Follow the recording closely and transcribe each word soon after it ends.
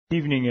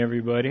Evening,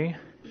 everybody.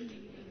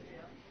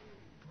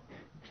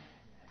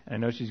 I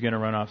know she's going to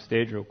run off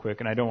stage real quick,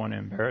 and I don't want to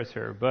embarrass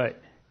her,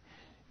 but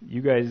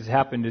you guys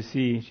happen to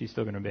see, she's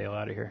still going to bail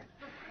out of here.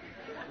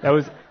 That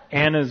was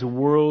Anna's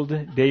world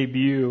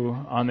debut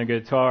on the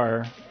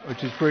guitar,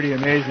 which is pretty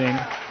amazing.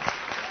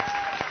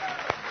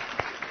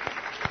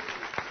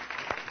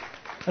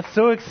 That's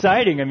so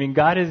exciting. I mean,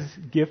 God has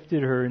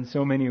gifted her in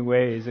so many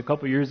ways. A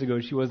couple years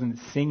ago, she wasn't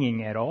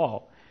singing at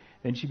all.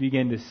 Then she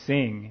began to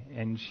sing,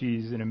 and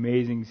she's an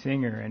amazing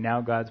singer. And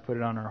now God's put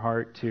it on her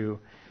heart to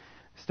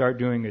start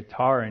doing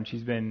guitar, and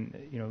she's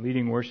been,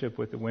 leading worship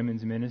with the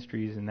women's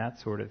ministries and that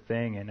sort of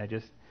thing. And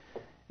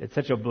it's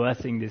such a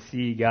blessing to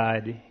see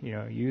God,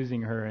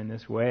 using her in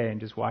this way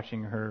and just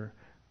watching her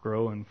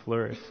grow and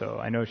flourish. So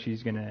I know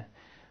she's going to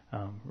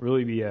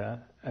really be a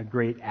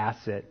great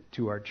asset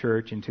to our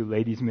church and to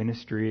ladies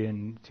ministry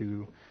and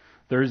to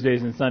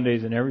Thursdays and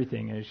Sundays and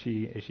everything as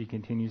she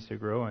continues to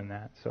grow in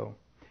that. So.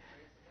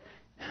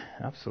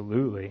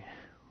 Absolutely.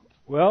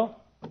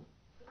 Well,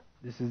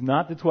 this is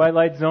not the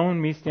Twilight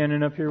Zone, me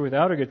standing up here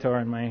without a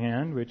guitar in my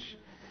hand, which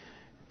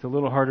it's a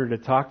little harder to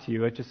talk to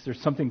you. There's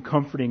something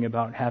comforting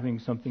about having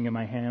something in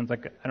my hands.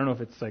 Like, I don't know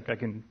if it's like I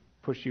can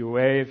push you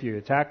away if you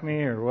attack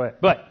me or what.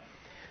 But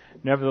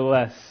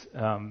nevertheless,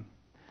 I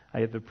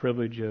have the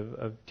privilege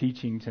of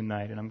teaching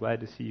tonight, and I'm glad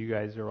to see you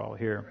guys are all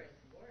here.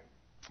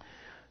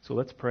 So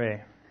let's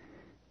pray.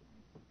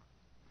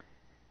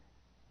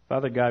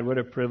 Father God, what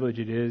a privilege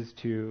it is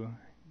to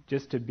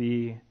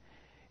be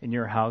in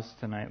your house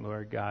tonight,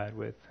 Lord God,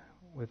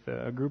 with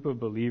a group of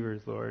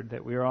believers, Lord,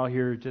 that we are all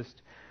here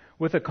just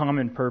with a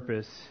common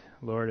purpose,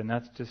 Lord, and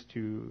that's just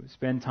to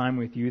spend time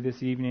with you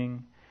this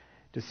evening,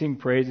 to sing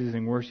praises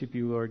and worship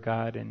you, Lord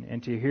God,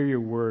 and to hear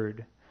your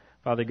word,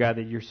 Father God,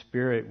 that your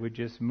Spirit would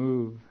just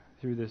move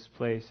through this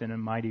place in a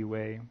mighty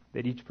way,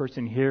 that each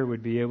person here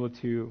would be able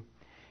to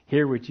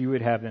hear what you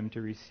would have them to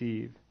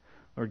receive.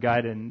 Lord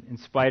God, in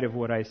spite of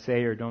what I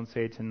say or don't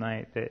say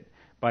tonight, that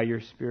by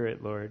your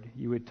Spirit, Lord,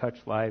 you would touch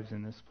lives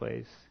in this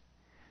place.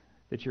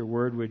 That your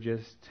word would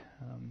just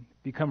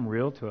become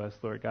real to us,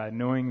 Lord God,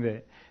 knowing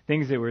that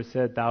things that were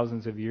said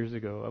thousands of years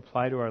ago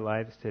apply to our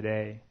lives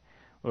today,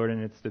 Lord,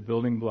 and it's the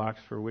building blocks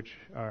for which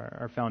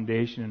our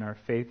foundation and our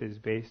faith is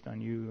based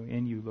on you,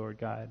 in you, Lord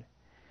God.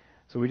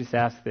 So we just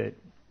ask that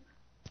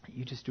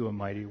you just do a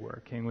mighty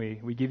work, and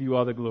we give you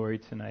all the glory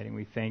tonight, and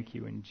we thank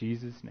you in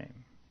Jesus'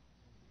 name.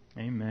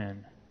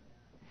 Amen.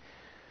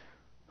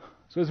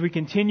 So as we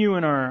continue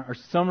in our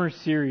summer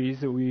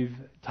series that we've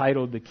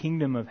titled The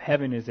Kingdom of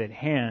Heaven is at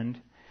Hand,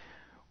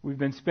 we've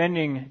been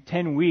spending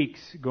 10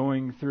 weeks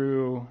going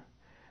through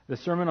the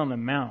Sermon on the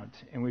Mount,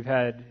 and we've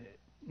had,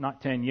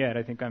 not 10 yet,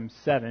 I think I'm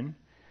 7,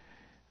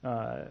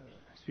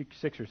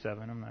 6 or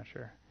 7, I'm not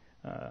sure,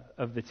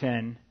 of the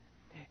 10.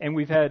 And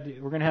we're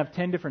going to have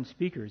 10 different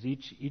speakers,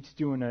 each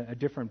doing a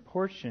different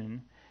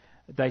portion,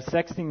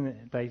 dissecting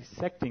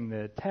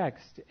the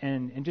text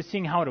and just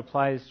seeing how it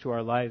applies to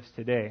our lives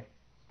today.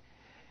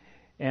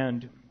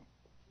 And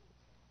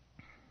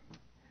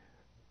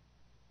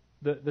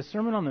the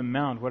Sermon on the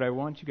Mount, what I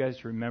want you guys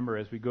to remember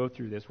as we go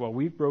through this, while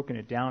we've broken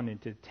it down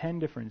into 10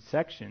 different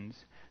sections,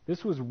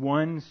 this was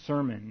one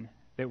sermon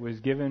that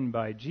was given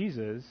by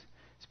Jesus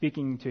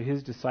speaking to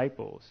his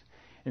disciples.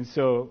 And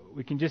so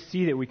we can just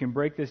see that we can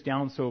break this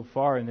down so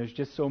far, and there's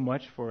just so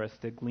much for us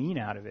to glean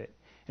out of it.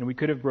 And we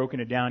could have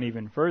broken it down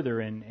even further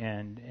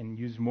and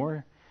used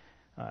more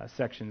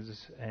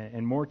sections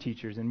and more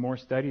teachers and more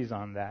studies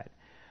on that.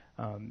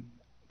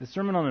 The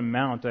Sermon on the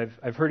Mount,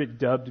 I've heard it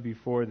dubbed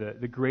before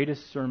the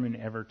greatest sermon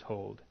ever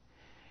told.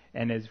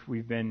 And as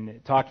we've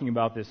been talking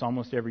about this,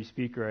 almost every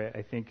speaker,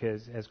 I think,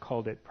 has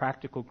called it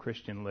practical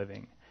Christian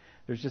living.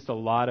 There's just a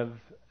lot of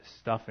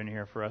stuff in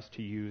here for us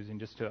to use and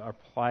just to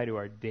apply to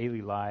our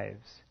daily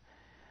lives.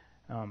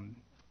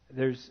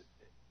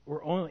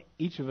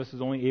 Each of us is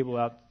only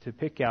able to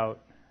pick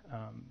out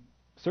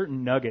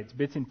certain nuggets,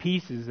 bits and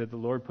pieces that the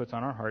Lord puts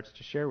on our hearts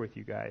to share with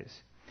you guys.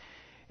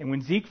 And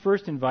when Zeke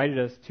first invited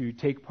us to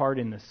take part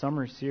in the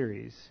summer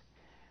series,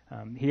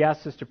 he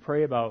asked us to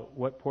pray about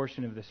what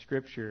portion of the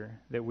Scripture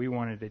that we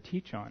wanted to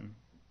teach on.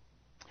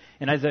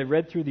 And as I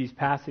read through these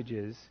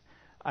passages,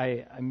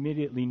 I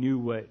immediately knew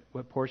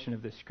what portion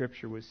of the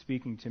Scripture was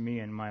speaking to me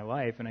in my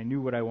life, and I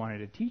knew what I wanted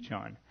to teach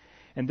on.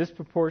 And this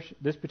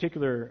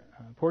particular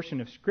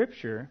portion of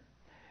Scripture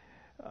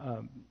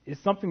is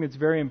something that's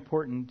very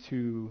important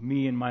to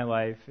me in my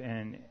life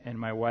and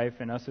my wife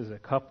and us as a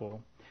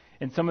couple.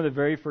 And some of the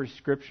very first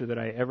Scripture that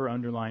I ever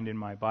underlined in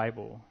my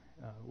Bible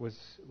was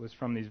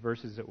from these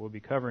verses that we'll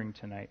be covering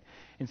tonight.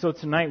 And so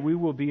tonight we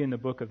will be in the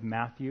book of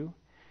Matthew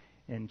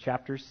in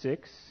chapter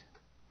 6.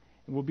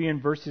 And we'll be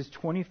in verses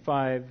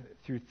 25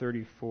 through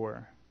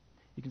 34.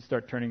 You can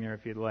start turning there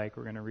if you'd like.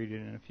 We're going to read it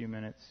in a few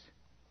minutes.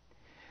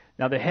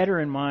 Now, the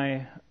header in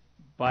my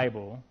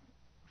Bible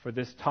for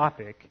this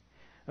topic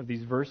of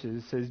these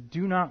verses says,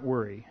 "Do not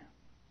worry."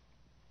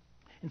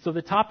 And so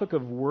the topic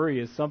of worry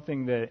is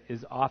something that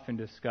is often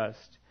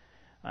discussed.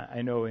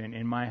 I know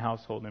in my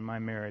household, in my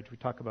marriage, we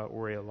talk about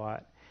worry a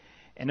lot.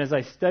 And as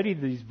I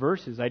studied these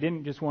verses, I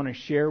didn't just want to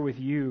share with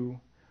you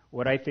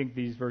what I think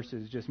these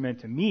verses just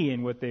meant to me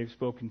and what they've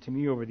spoken to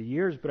me over the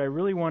years, but I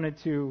really wanted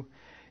to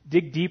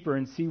dig deeper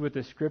and see what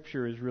the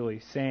Scripture is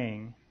really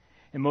saying.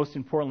 And most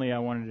importantly, I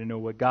wanted to know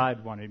what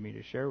God wanted me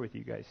to share with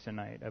you guys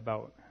tonight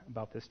about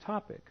this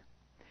topic.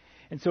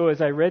 And so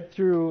as I read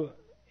through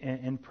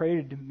and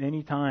prayed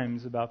many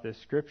times about this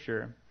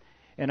Scripture,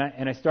 and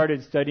I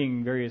started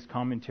studying various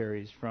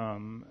commentaries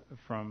from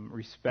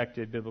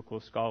respected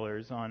biblical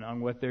scholars on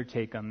what their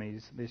take on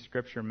these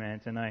Scripture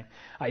meant. And I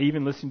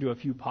even listened to a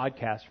few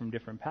podcasts from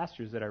different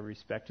pastors that I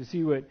respect to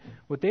see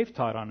what they've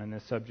taught on in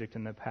this subject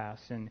in the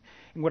past. And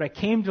what I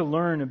came to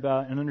learn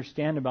about and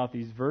understand about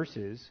these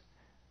verses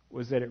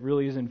was that it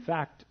really is, in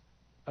fact,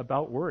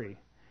 about worry.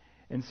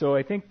 And so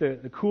I think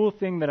the cool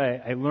thing that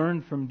I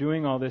learned from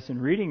doing all this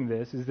and reading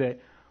this is that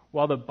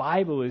while the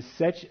Bible is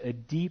such a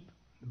deep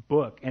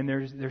book, and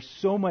there's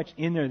so much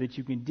in there that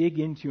you can dig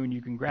into and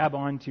you can grab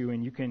onto,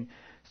 and you can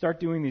start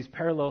doing these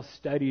parallel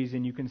studies,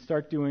 and you can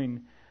start doing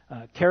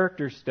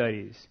character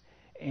studies,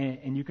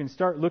 and you can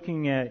start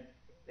looking at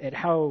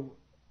how,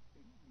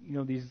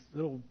 these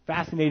little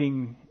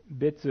fascinating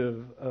bits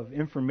of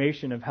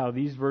information of how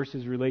these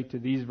verses relate to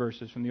these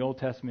verses from the Old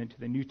Testament to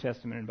the New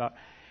Testament, and about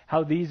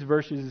how these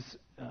verses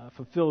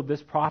fulfill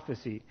this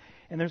prophecy.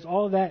 And there's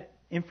all of that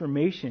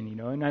information,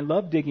 and I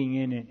love digging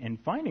in and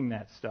finding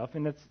that stuff,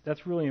 and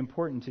that's really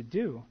important to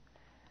do.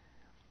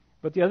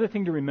 But the other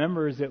thing to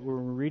remember is that when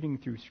we're reading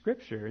through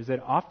Scripture is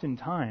that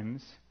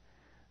oftentimes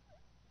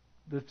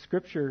the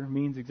Scripture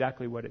means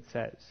exactly what it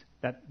says.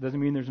 That doesn't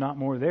mean there's not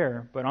more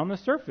there, but on the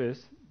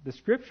surface, the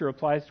Scripture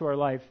applies to our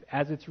life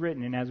as it's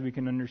written and as we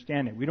can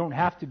understand it. We don't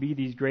have to be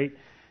these great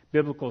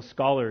biblical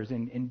scholars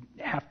and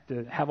have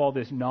to have all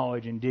this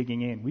knowledge and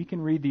digging in. We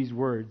can read these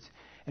words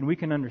and we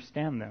can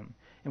understand them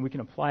and we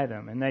can apply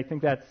them. And I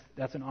think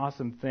that's an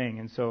awesome thing.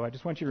 And so I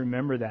just want you to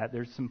remember that.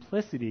 There's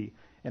simplicity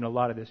in a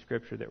lot of the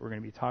Scripture that we're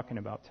going to be talking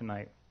about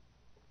tonight.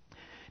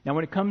 Now,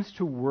 when it comes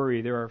to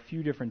worry, there are a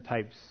few different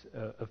types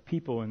of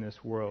people in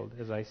this world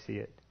as I see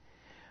it.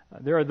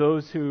 There are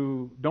those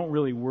who don't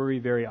really worry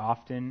very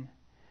often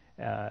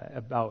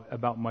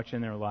about much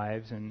in their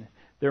lives, and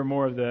they're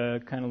more of the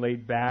kind of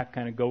laid back,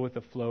 kind of go with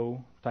the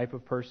flow type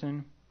of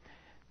person.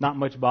 Not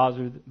much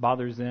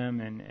bothers them,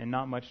 and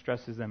not much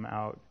stresses them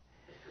out.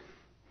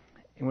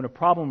 And when a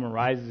problem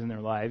arises in their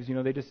lives,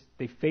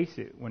 they face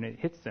it when it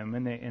hits them,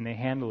 and they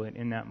handle it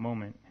in that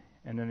moment,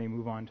 and then they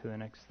move on to the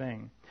next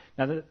thing.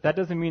 Now that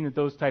doesn't mean that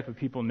those type of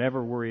people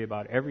never worry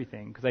about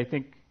everything, because I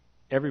think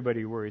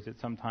everybody worries at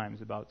some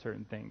times about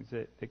certain things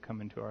that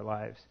come into our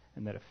lives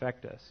and that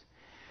affect us.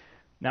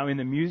 Now, in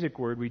the music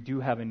word, we do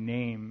have a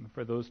name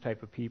for those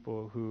type of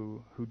people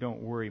who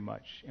don't worry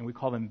much, and we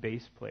call them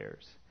bass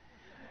players.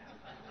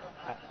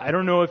 I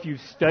don't know if you've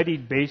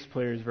studied bass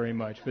players very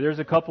much, but there's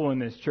a couple in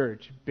this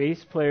church.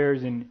 Bass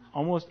players in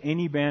almost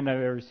any band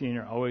I've ever seen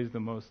are always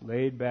the most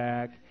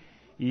laid-back,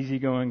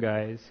 easygoing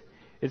guys.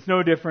 It's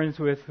no difference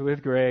with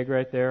Greg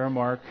right there or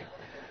Mark.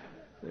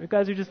 The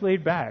guys are just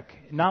laid back.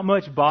 Not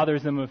much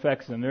bothers them,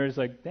 affects them. They're just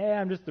like, hey,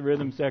 I'm just the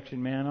rhythm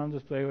section, man. I'll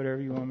just play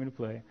whatever you want me to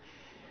play.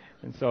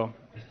 And so,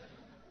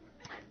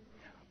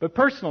 but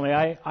personally,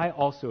 I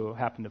also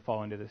happen to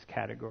fall into this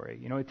category.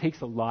 It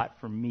takes a lot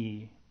for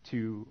me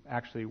to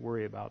actually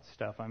worry about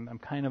stuff. I'm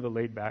kind of a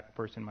laid-back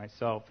person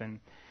myself, and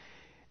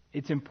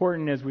it's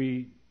important as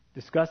we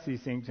discuss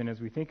these things and as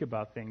we think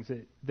about things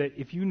that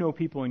if you know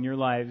people in your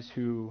lives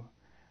who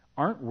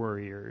aren't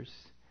worriers,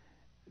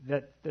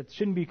 that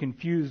shouldn't be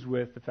confused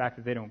with the fact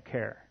that they don't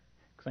care.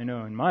 Because I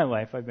know in my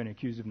life I've been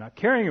accused of not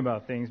caring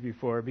about things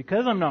before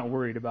because I'm not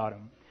worried about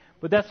them.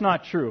 But that's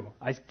not true.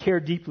 I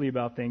care deeply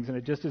about things, and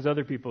it just as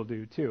other people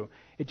do too.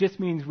 It just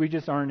means we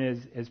just aren't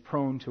as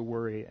prone to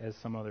worry as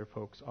some other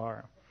folks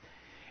are.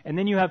 And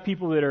then you have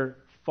people that are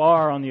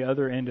far on the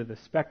other end of the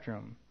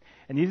spectrum.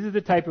 And these are the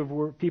type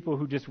of people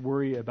who just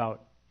worry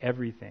about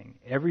everything.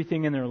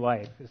 Everything in their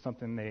life is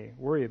something they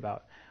worry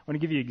about. I want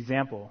to give you an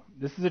example.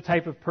 This is a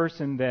type of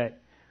person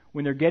that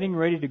when they're getting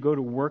ready to go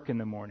to work in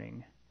the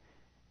morning,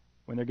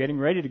 when they're getting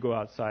ready to go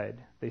outside,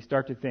 they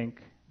start to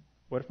think,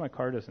 what if my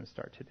car doesn't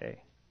start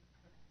today?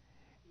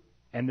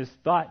 And this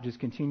thought just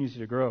continues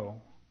to grow.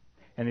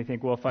 And they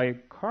think, well, if my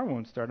car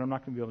won't start, I'm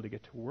not going to be able to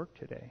get to work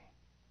today.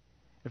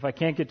 If I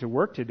can't get to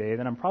work today,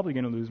 then I'm probably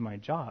going to lose my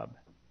job.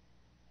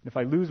 And if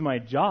I lose my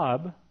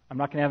job, I'm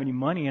not going to have any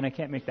money and I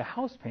can't make the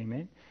house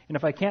payment. And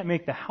if I can't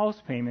make the house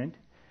payment,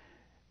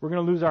 we're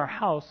going to lose our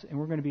house and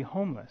we're going to be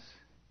homeless.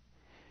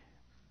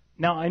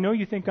 Now, I know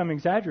you think I'm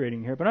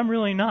exaggerating here, but I'm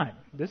really not.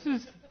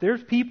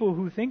 There's people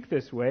who think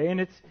this way, and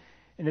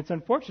it's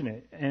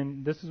unfortunate.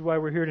 And this is why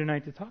we're here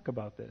tonight to talk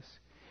about this.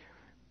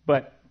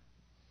 But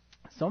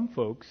some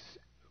folks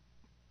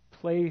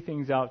play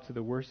things out to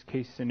the worst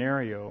case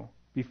scenario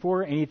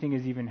before anything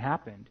has even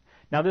happened.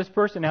 Now, this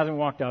person hasn't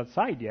walked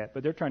outside yet,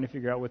 but they're trying to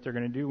figure out what they're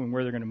going to do and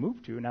where they're going to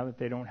move to now that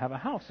they don't have a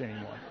house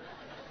anymore.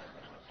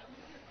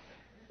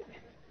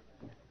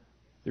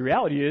 The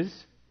reality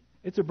is,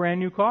 it's a brand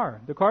new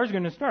car. The car's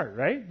going to start,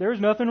 right? There's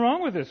nothing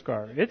wrong with this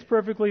car. It's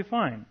perfectly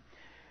fine.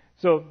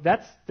 So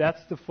that's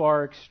the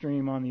far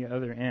extreme on the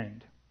other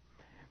end.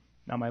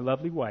 Now, my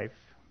lovely wife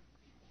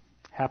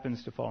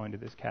happens to fall into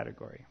this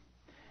category.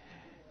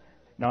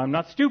 Now, I'm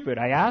not stupid.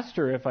 I asked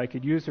her if I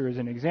could use her as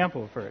an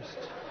example first.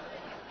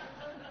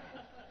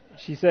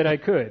 She said I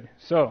could.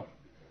 So,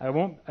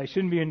 I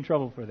shouldn't be in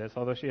trouble for this,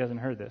 although she hasn't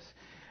heard this.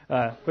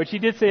 But she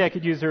did say I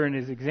could use her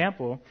as an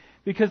example,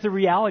 because the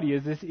reality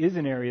is this is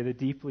an area that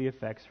deeply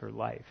affects her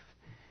life.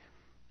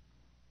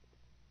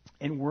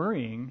 And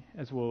worrying,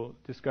 as we'll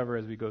discover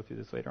as we go through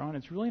this later on,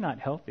 it's really not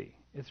healthy.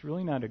 It's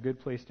really not a good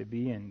place to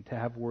be in, to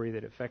have worry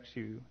that affects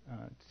you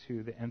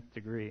to the nth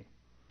degree.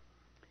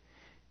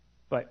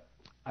 But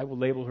I will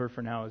label her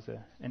for now as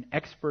an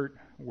expert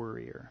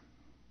worrier.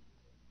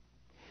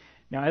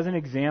 Now, as an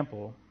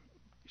example,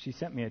 she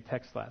sent me a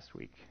text last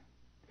week.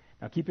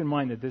 Now, keep in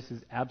mind that this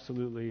is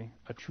absolutely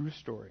a true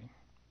story,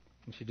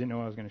 and she didn't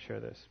know I was going to share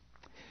this.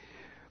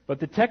 But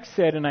the text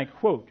said, and I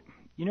quote,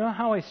 "You know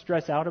how I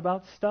stress out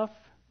about stuff?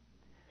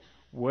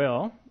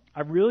 Well,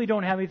 I really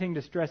don't have anything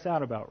to stress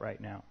out about right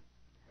now.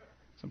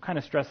 So I'm kind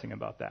of stressing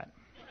about that."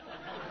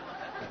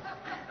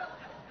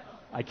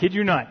 I kid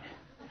you not.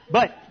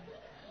 But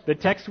the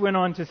text went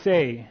on to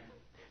say,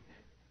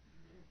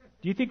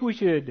 "Do you think we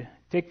should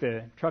take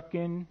the truck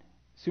in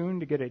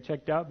soon to get it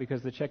checked out?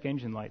 Because the check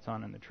engine light's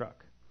on in the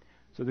truck."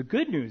 So the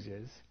good news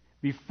is,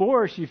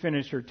 before she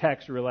finished her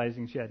text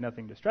realizing she had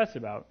nothing to stress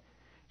about,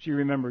 she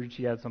remembered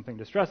she had something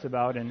to stress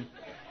about,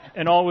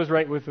 and all was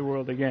right with the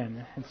world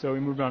again. And so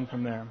we moved on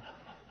from there.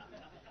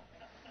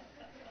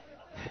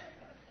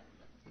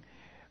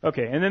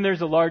 Okay, and then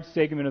there's a large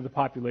segment of the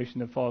population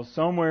that falls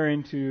somewhere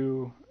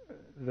into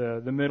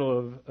the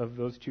middle of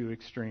those two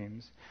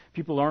extremes.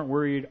 People aren't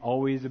worried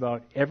always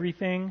about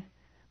everything,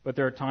 but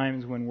there are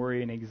times when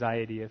worry and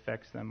anxiety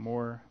affects them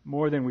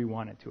more than we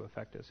want it to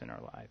affect us in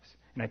our lives.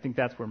 And I think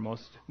that's where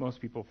most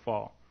people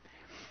fall.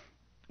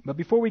 But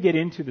before we get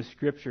into the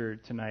scripture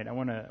tonight, I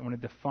want to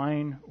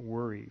define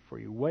worry for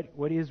you.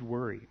 What is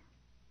worry?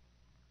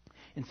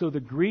 And so the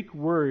Greek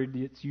word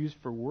that's used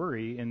for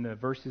worry in the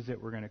verses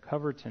that we're going to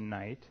cover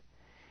tonight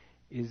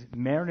is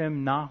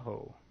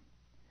merimnaho,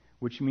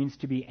 which means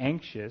to be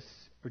anxious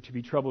or to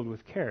be troubled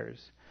with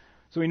cares.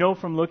 So we know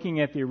from looking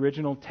at the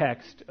original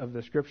text of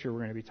the scripture we're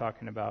going to be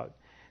talking about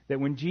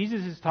that when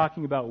Jesus is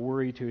talking about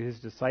worry to his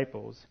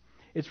disciples,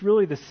 it's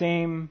really the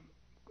same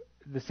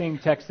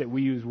text that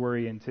we use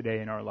worry in today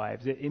in our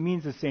lives. It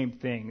means the same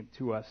thing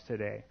to us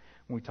today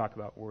when we talk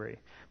about worry.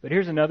 But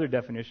here's another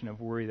definition of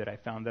worry that I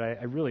found that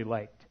I really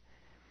liked.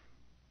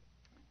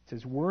 It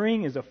says,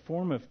 worrying is a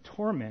form of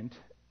torment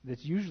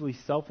that's usually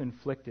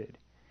self-inflicted.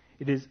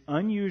 It is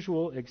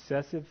unusual,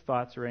 excessive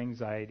thoughts or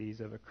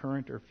anxieties of a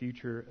current or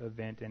future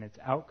event and its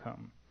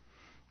outcome.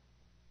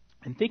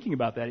 And thinking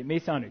about that, it may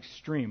sound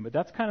extreme, but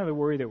that's kind of the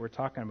worry that we're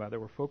talking about, that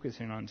we're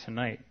focusing on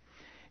tonight.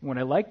 And what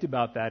I liked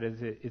about that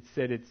is it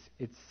said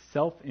it's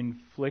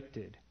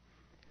self-inflicted.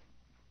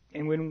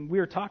 And when we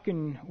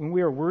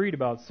are worried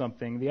about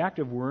something, the act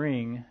of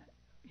worrying,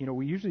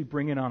 we usually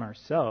bring it on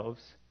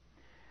ourselves.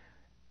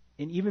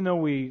 And even though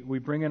we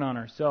bring it on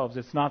ourselves,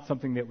 it's not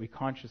something that we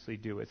consciously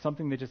do. It's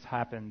something that just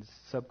happens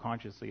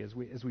subconsciously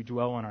as we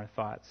dwell on our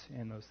thoughts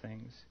and those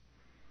things.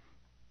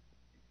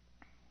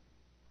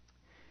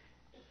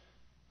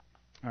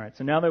 All right,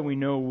 so now that we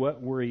know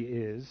what worry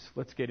is,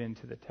 let's get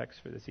into the text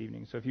for this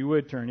evening. So if you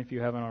would turn, if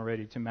you haven't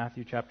already, to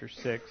Matthew chapter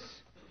 6.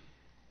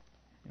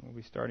 And we'll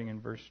be starting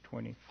in verse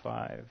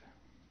 25.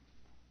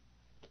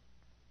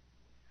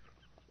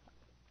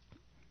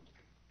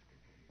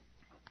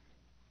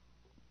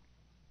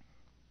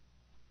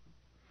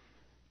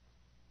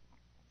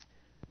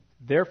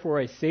 Therefore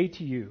I say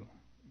to you,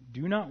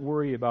 do not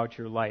worry about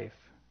your life,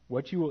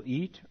 what you will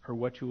eat or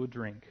what you will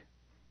drink,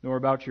 nor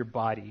about your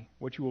body,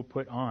 what you will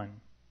put on.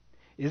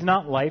 Is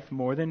not life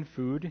more than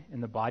food,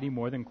 and the body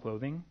more than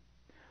clothing?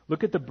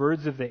 Look at the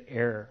birds of the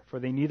air, for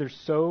they neither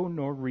sow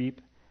nor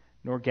reap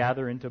nor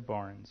gather into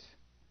barns.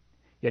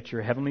 Yet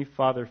your heavenly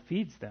Father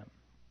feeds them.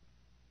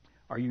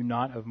 Are you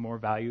not of more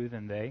value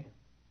than they?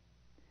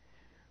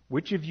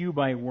 Which of you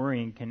by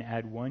worrying can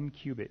add 1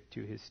 cubit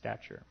to his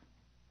stature?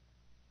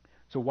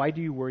 So why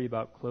do you worry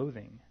about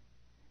clothing?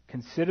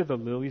 Consider the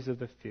lilies of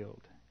the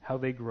field, how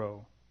they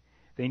grow.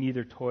 They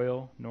neither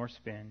toil nor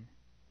spin.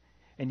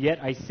 And yet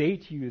I say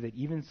to you that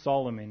even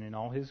Solomon in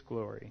all his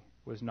glory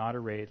was not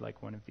arrayed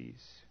like one of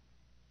these.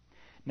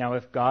 Now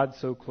if God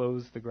so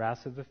clothes the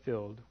grass of the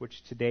field,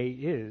 which today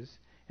is,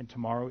 and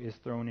tomorrow is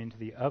thrown into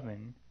the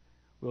oven,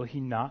 will he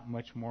not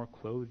much more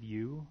clothe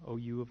you, O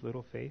you of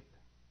little faith?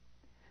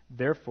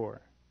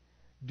 Therefore,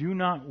 do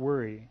not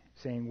worry,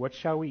 saying, what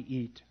shall we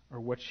eat, or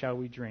what shall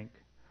we drink,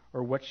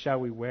 or what shall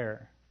we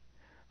wear?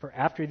 For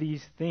after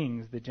these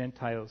things the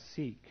Gentiles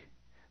seek.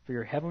 For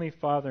your heavenly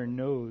Father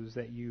knows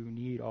that you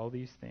need all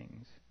these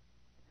things.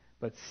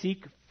 But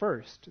seek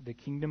first the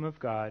kingdom of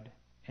God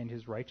and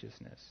his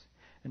righteousness,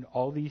 and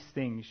all these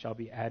things shall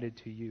be added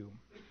to you.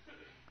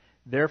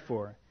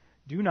 Therefore,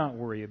 do not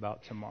worry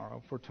about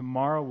tomorrow, for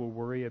tomorrow will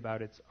worry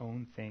about its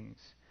own things.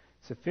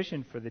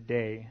 Sufficient for the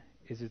day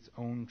is its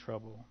own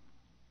trouble.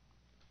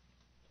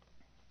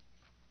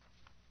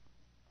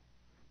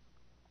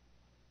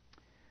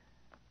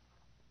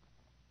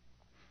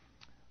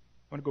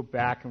 I want to go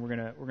back and we're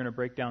going to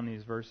break down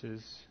these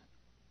verses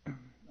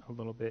a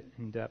little bit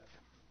in depth.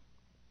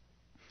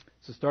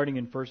 So starting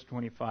in verse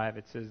 25,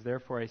 it says,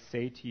 "Therefore I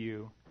say to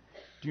you,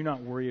 do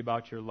not worry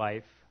about your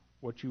life,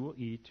 what you will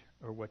eat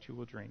or what you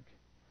will drink,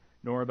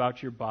 nor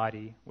about your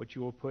body, what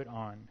you will put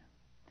on.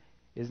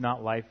 Is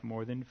not life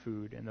more than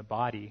food, and the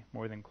body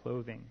more than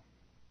clothing?"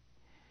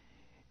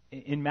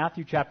 In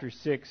Matthew chapter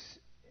 6,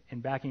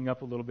 and backing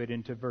up a little bit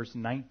into verse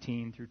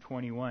 19 through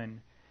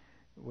 21,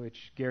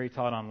 which Gary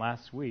taught on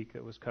last week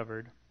that was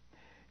covered,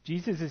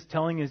 Jesus is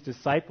telling his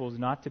disciples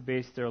not to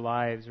base their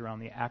lives around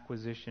the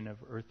acquisition of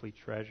earthly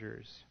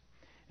treasures.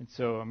 And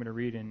so I'm going to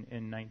read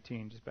in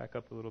 19, just back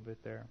up a little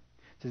bit there.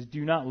 It says,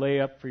 "Do not lay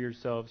up for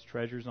yourselves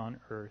treasures on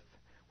earth,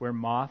 where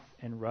moth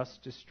and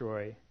rust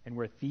destroy, and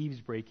where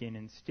thieves break in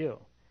and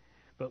steal.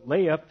 But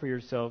lay up for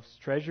yourselves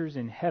treasures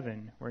in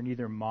heaven, where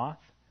neither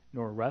moth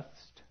nor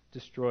rust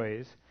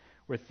destroys,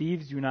 where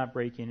thieves do not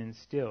break in and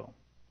steal.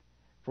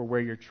 For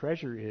where your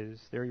treasure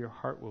is, there your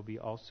heart will be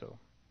also."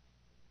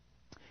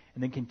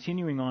 And then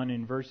continuing on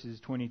in verses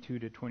 22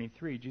 to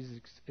 23,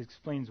 Jesus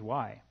explains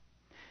why.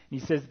 And he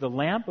says, "The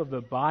lamp of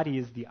the body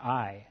is the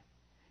eye.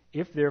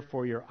 If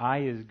therefore your eye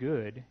is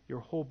good, your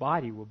whole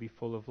body will be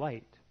full of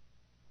light.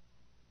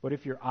 But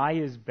if your eye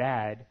is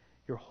bad,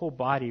 your whole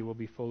body will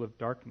be full of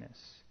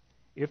darkness.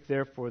 If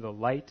therefore the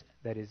light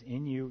that is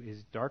in you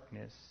is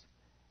darkness,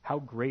 how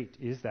great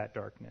is that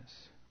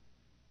darkness?"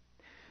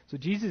 So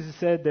Jesus has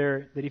said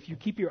there that if you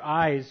keep your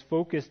eyes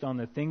focused on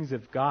the things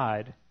of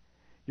God,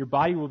 your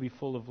body will be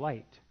full of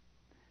light.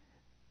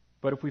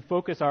 But if we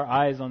focus our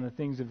eyes on the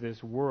things of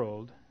this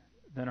world,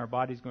 then our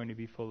body's going to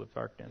be full of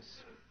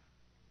darkness.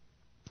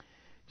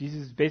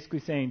 Jesus is basically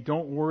saying,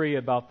 don't worry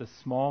about the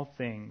small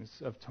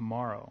things of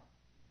tomorrow,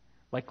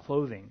 like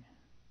clothing.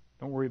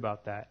 Don't worry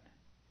about that.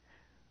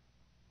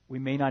 We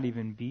may not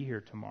even be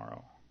here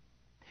tomorrow.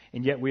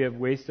 And yet we have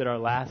wasted our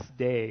last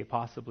day,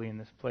 possibly in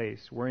this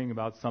place, worrying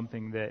about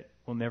something that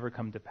will never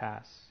come to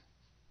pass.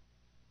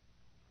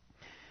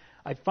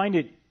 I find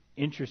it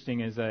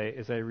interesting as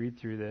I read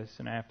through this,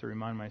 and I have to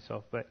remind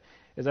myself, but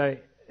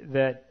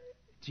that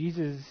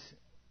Jesus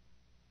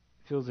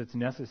feels it's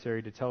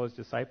necessary to tell his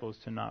disciples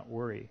to not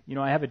worry. You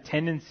know, I have a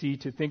tendency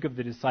to think of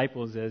the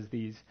disciples as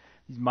these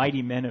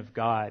mighty men of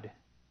God.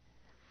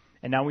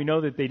 And now we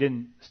know that they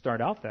didn't start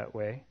out that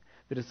way.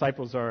 The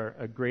disciples are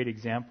a great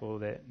example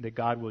that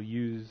God will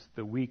use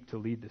the weak to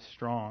lead the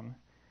strong,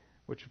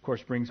 which of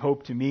course brings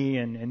hope to me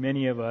and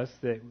many of us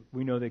that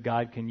we know that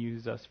God can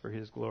use us for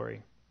his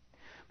glory.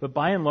 But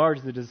by and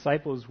large, the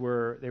disciples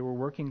were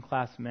working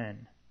class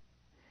men,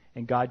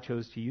 and God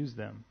chose to use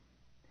them.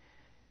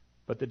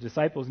 But the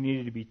disciples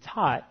needed to be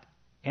taught,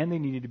 and they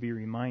needed to be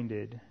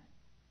reminded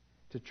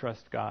to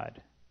trust God.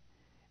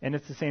 And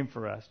it's the same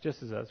for us,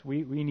 just as us.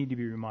 We need to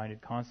be reminded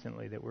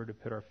constantly that we're to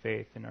put our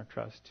faith and our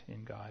trust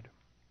in God.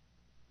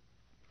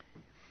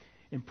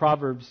 In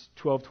Proverbs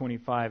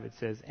 12:25, it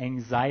says,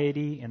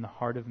 "Anxiety in the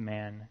heart of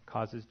man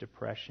causes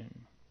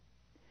depression."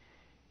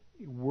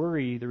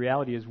 Worry, the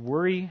reality is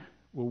worry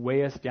will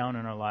weigh us down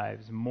in our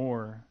lives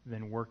more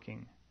than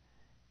working.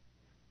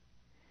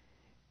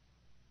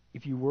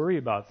 If you worry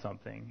about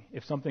something,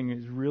 if something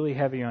is really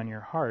heavy on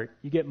your heart,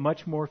 you get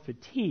much more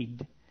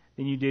fatigued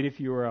than you did if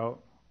you were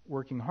out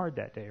working hard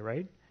that day,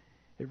 right?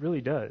 It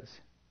really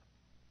does.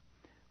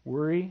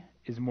 Worry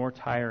is more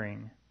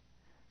tiring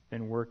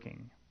than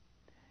working.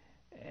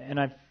 And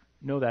I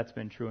know that's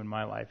been true in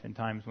my life in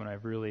times when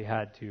I've really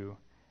had to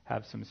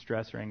have some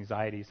stress or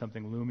anxiety,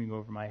 something looming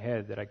over my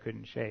head that I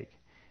couldn't shake.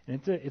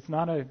 And it's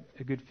not a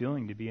good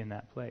feeling to be in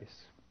that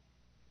place.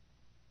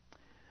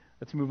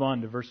 Let's move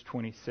on to verse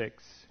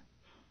 26.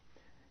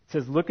 It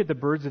says, "Look at the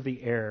birds of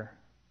the air,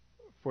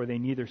 for they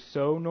neither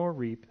sow nor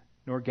reap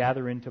nor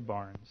gather into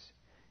barns,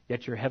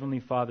 yet your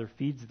heavenly Father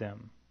feeds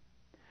them.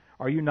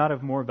 Are you not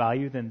of more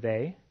value than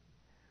they?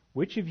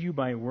 Which of you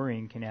by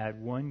worrying can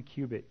add 1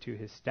 cubit to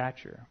his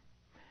stature?"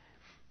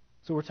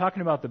 So we're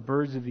talking about the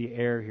birds of the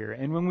air here.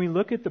 And when we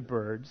look at the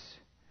birds,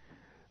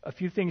 a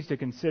few things to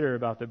consider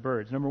about the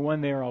birds. Number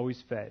one, they are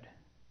always fed.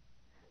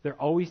 They're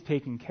always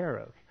taken care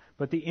of.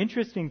 But the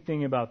interesting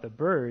thing about the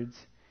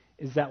birds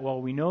is that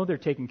while we know they're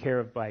taken care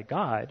of by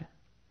God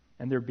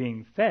and they're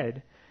being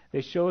fed,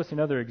 they show us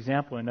another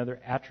example, another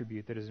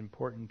attribute that is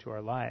important to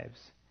our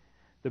lives.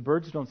 The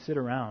birds don't sit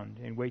around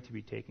and wait to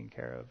be taken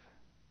care of.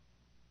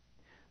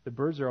 The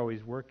birds are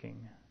always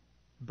working.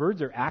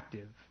 Birds are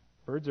active.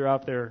 Birds are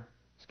out there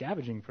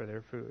scavenging for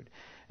their food.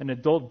 An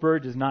adult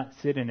bird does not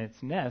sit in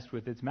its nest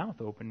with its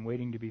mouth open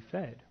waiting to be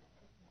fed.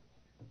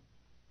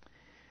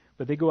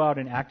 But they go out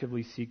and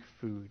actively seek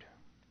food.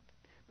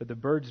 But the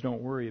birds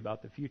don't worry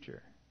about the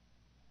future.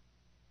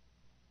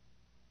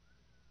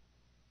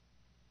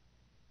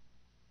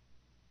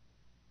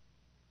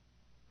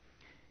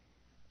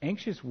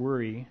 Anxious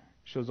worry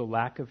shows a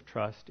lack of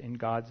trust in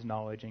God's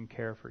knowledge and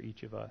care for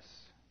each of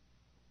us.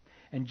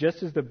 And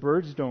just as the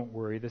birds don't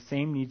worry, the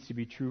same needs to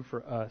be true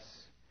for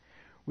us.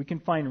 We can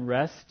find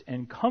rest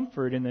and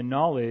comfort in the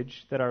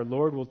knowledge that our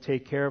Lord will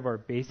take care of our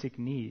basic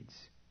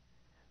needs.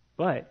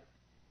 But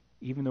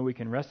even though we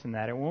can rest in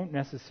that, it won't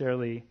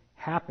necessarily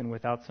happen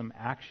without some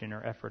action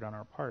or effort on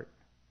our part.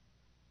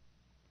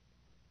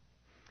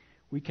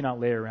 We cannot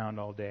lay around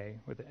all day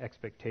with the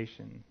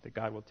expectation that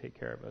God will take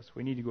care of us.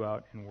 We need to go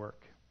out and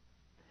work.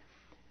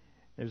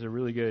 There's a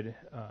really good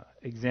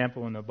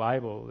example in the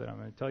Bible that I'm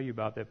going to tell you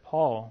about that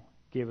Paul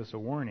gave us a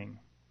warning.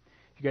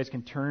 If you guys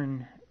can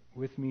turn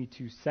with me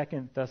to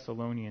 2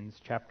 Thessalonians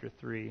chapter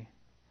 3.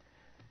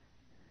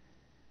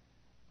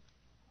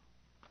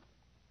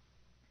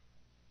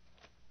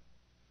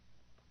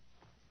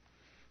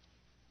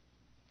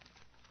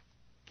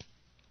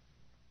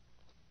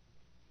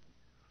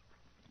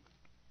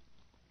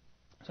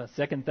 So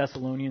 2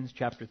 Thessalonians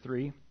chapter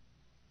 3,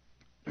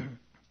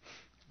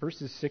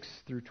 verses 6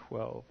 through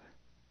 12.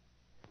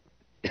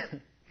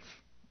 It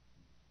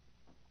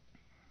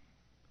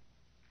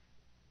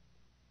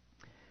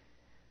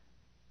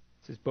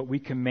says, "But we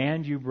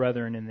command you,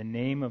 brethren, in the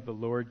name of the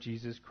Lord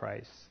Jesus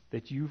Christ,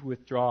 that you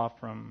withdraw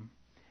from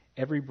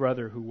every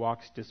brother who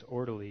walks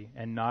disorderly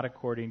and not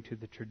according to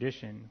the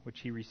tradition which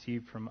he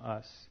received from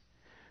us.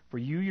 For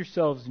you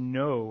yourselves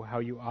know how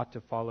you ought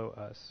to follow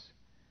us.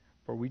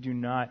 For we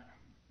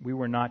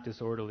were not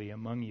disorderly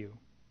among you.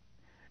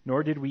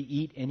 Nor did we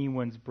eat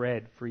anyone's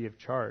bread free of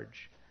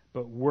charge,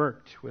 but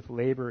worked with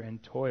labor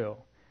and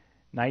toil,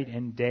 night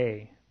and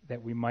day,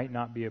 that we might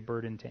not be a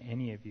burden to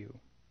any of you.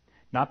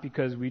 Not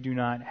because we do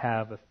not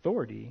have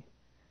authority,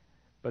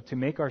 but to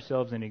make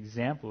ourselves an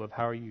example of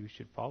how you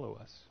should follow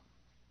us.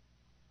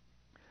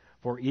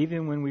 For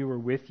even when we were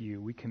with you,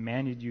 we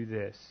commanded you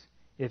this,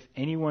 if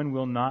anyone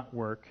will not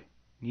work,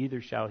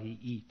 neither shall he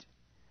eat.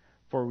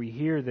 For we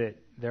hear that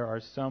there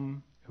are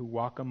some who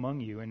walk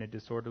among you in a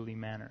disorderly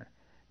manner,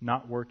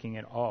 not working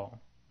at all,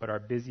 but are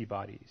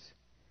busybodies.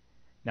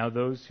 Now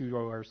those who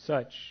are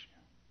such,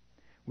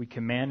 we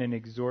command and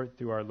exhort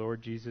through our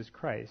Lord Jesus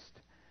Christ,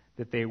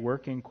 that they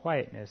work in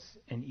quietness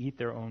and eat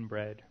their own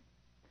bread.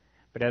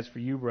 But as for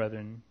you,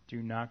 brethren,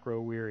 do not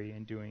grow weary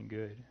in doing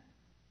good."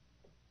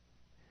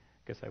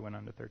 I guess I went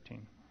on to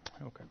 13.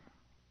 Okay.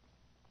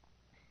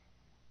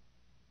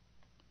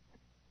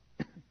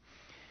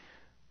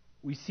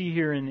 We see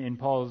here in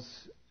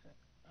Paul's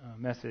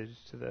message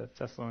to the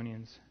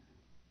Thessalonians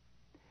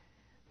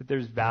that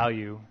there's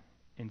value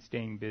in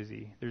staying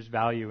busy. There's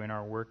value in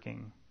our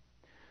working.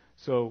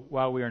 So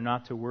while we are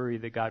not to worry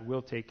that God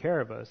will take care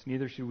of us,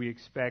 neither should we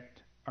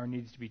expect our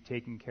needs to be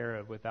taken care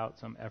of without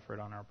some effort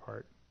on our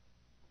part.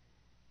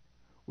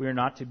 We are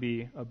not to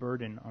be a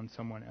burden on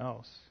someone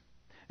else.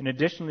 And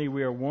additionally,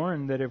 we are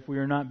warned that if we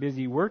are not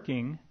busy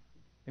working,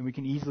 then we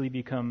can easily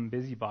become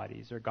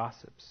busybodies or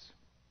gossips.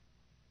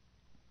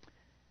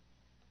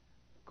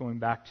 Going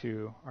back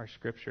to our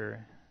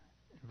scripture,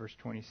 in verse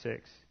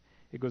 26,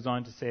 it goes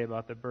on to say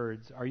about the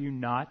birds, "Are you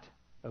not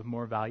of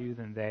more value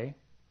than they?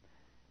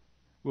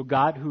 Will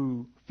God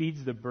who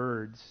feeds the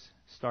birds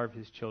starve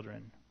his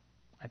children?"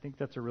 I think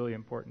that's a really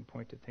important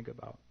point to think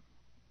about.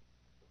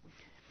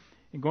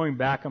 And going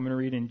back, I'm going to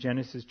read in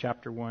Genesis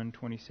chapter 1,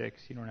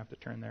 26. You don't have to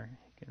turn there.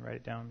 You can write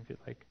it down if you'd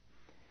like.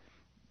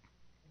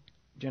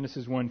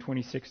 Genesis 1,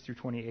 26 through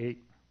 28.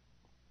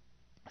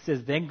 It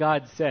says, "Then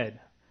God said,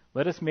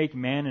 let us make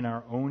man in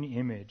our own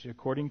image,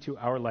 according to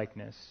our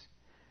likeness.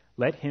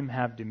 Let him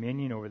have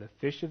dominion over the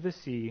fish of the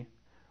sea,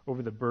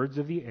 over the birds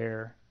of the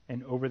air,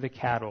 and over the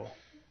cattle,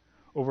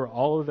 over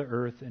all of the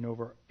earth, and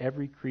over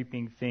every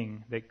creeping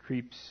thing that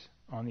creeps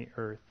on the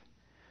earth."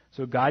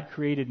 So God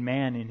created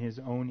man in his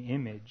own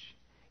image.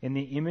 In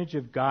the image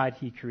of God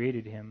he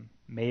created him.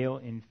 Male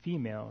and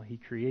female he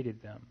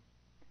created them.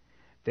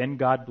 Then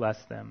God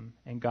blessed them,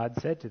 and God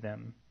said to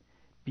them,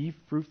 "Be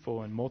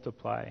fruitful and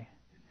multiply.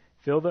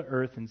 Fill the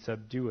earth and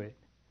subdue it.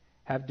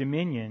 Have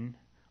dominion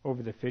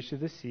over the fish of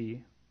the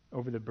sea,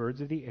 over the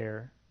birds of the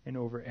air, and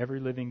over every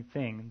living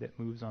thing that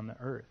moves on the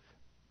earth."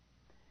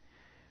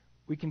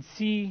 We can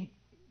see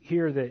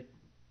here that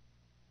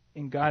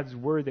in God's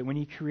word that when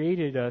he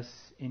created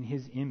us in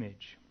his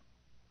image,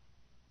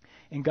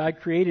 and God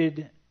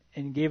created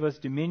and gave us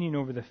dominion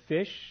over the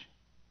fish,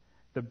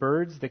 the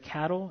birds, the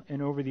cattle,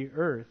 and over the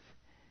earth.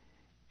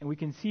 And we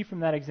can see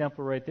from that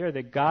example right there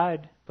that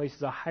God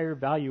places a higher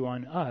value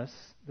on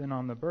us than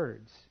on the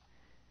birds.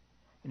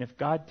 And if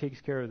God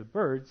takes care of the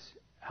birds,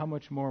 how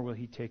much more will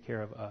he take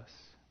care of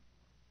us?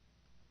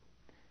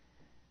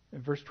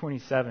 In verse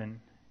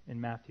 27 in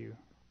Matthew,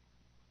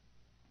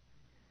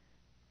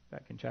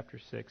 back in chapter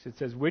 6, it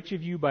says, "Which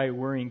of you by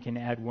worrying can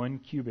add 1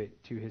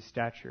 cubit to his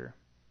stature?"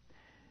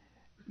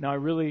 Now I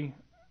really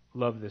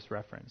love this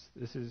reference.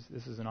 This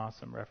is an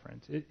awesome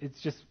reference.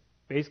 It's just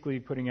basically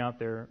putting out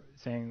there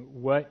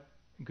saying, what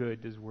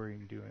good does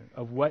worrying do?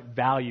 Of what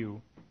value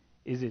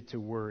is it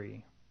to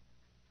worry?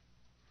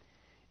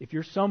 If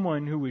you're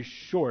someone who is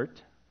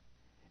short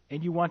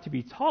and you want to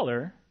be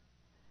taller,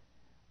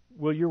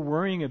 will your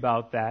worrying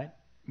about that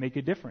make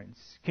a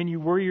difference? Can you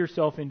worry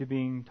yourself into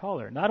being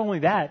taller? Not only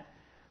that,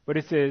 but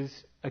it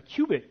says a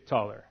cubit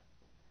taller.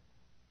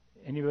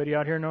 Anybody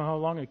out here know how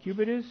long a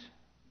cubit is?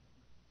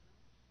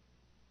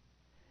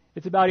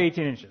 It's about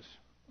 18 inches,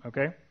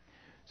 okay?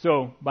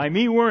 So by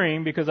me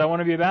worrying because I want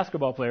to be a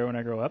basketball player when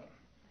I grow up,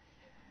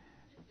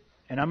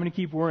 and I'm going to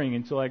keep worrying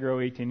until I grow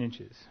 18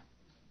 inches.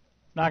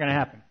 Not going to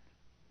happen.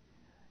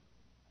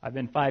 I've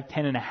been 5'10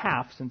 and a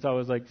half since I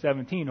was like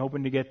 17,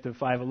 hoping to get to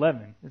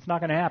 5'11. It's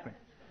not going to happen.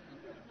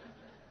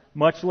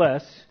 Much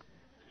less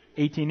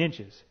 18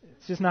 inches.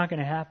 It's just not going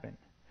to happen.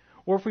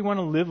 Or if we want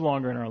to live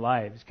longer in our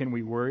lives, can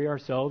we worry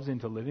ourselves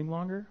into living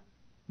longer?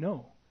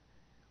 No.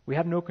 We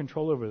have no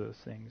control over those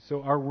things.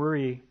 So our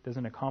worry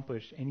doesn't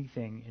accomplish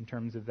anything in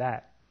terms of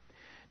that.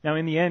 Now,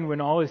 in the end, when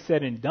all is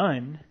said and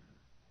done,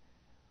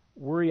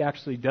 worry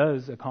actually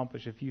does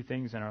accomplish a few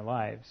things in our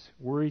lives.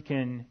 Worry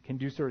can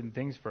do certain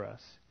things for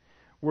us.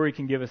 Worry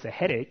can give us a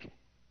headache.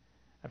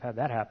 I've had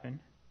that happen.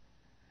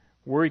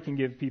 Worry can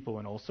give people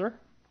an ulcer.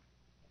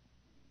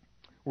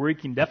 Worry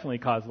can definitely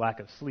cause lack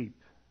of sleep.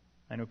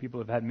 I know people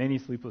have had many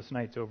sleepless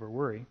nights over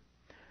worry.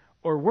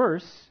 Or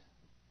worse,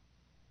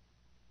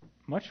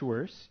 much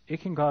worse,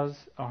 it can cause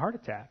a heart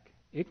attack.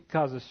 It can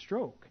cause a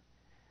stroke.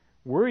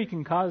 Worry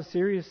can cause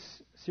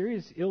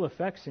serious ill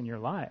effects in your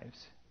lives.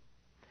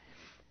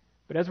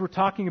 But as we're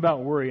talking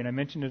about worry, and I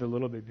mentioned it a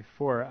little bit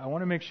before, I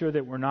want to make sure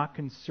that we're not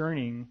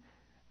confusing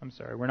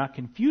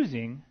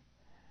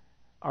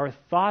our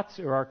thoughts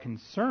or our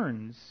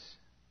concerns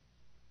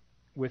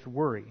with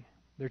worry.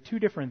 They're two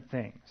different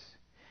things.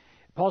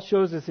 Paul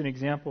shows us an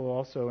example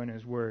also in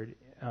his word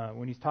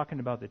when he's talking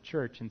about the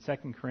church in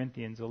 2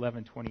 Corinthians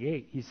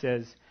 11:28. He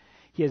says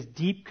he has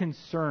deep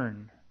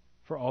concern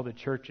for all the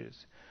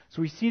churches.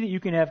 So we see that you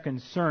can have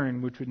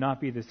concern, which would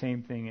not be the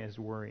same thing as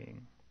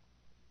worrying.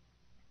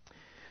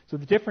 So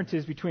the difference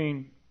is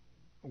between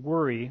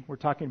worry, we're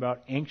talking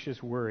about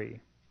anxious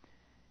worry,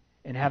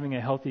 and having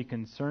a healthy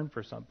concern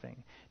for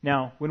something.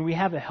 Now, when we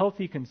have a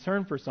healthy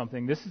concern for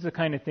something, this is the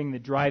kind of thing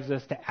that drives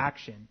us to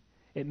action.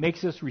 It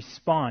makes us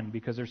respond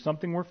because there's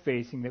something we're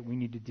facing that we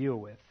need to deal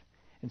with.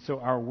 And so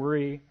our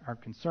worry, our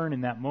concern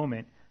in that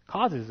moment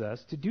causes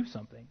us to do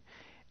something.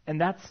 And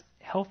that's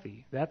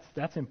healthy.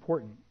 That's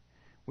important.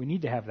 We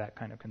need to have that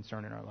kind of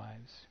concern in our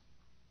lives.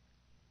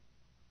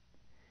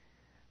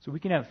 So we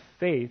can have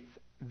faith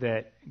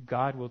that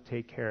God will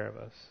take care of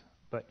us,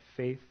 but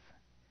faith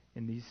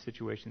in these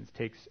situations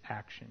takes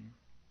action.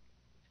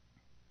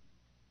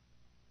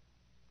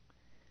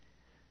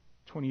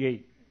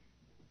 28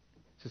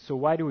 says, so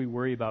why do we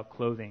worry about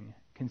clothing?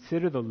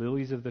 Consider the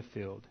lilies of the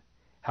field,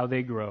 how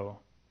they grow.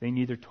 They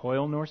neither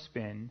toil nor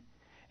spin.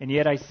 And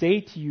yet I say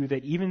to you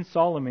that even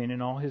Solomon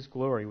in all his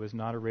glory was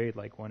not arrayed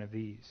like one of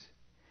these.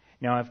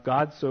 Now if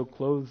God so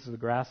clothes the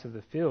grass of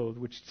the field,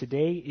 which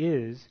today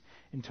is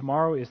and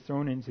tomorrow is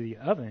thrown into the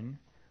oven,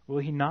 will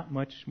he not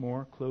much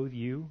more clothe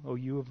you, O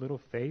you of little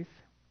faith?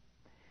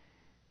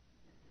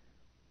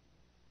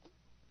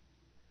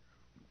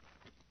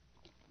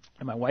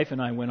 And my wife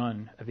and I went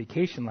on a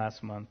vacation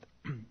last month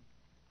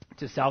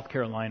to South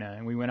Carolina,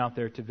 and we went out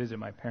there to visit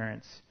my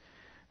parents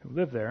who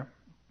live there.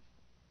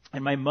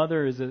 And my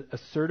mother is a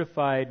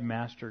certified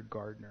master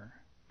gardener.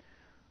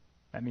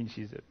 That means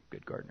she's a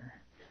good gardener.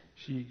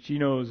 She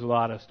knows a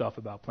lot of stuff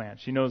about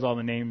plants. She knows all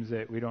the names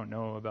that we don't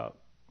know about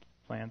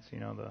plants,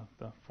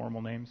 the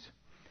formal names.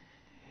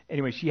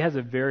 Anyway, she has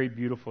a very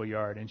beautiful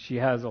yard, and she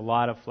has a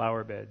lot of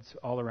flower beds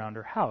all around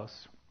her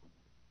house.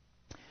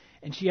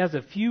 And she has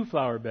a few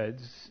flower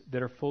beds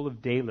that are full of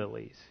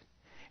daylilies.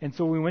 And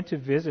so we went to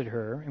visit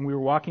her, and we were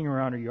walking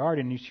around her yard,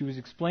 and she was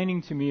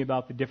explaining to me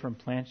about the different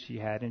plants she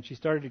had, and she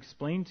started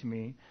explaining to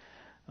me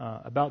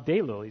about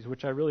daylilies,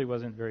 which I really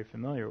wasn't very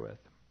familiar with.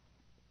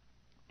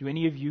 Do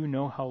any of you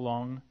know how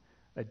long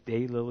a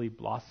daylily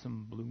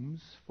blossom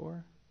blooms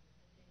for?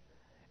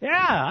 Yeah,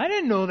 I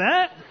didn't know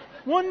that.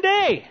 One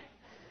day.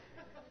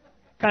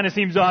 Kind of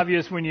seems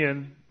obvious when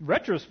you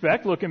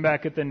retrospect, looking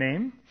back at the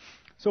name.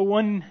 So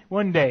one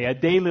day, a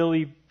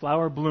daylily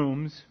flower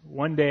blooms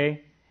one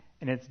day,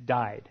 and it's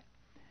died.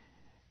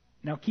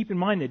 Now keep in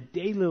mind that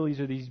daylilies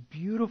are these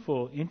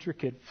beautiful,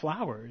 intricate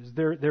flowers.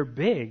 They're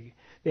big.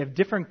 They have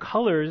different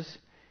colors,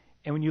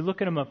 and when you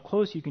look at them up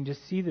close, you can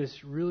just see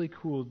this really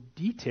cool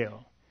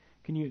detail.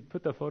 Can you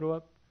put the photo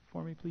up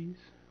for me, please?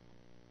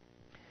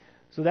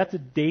 So that's a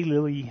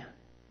daylily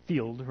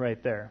field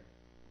right there.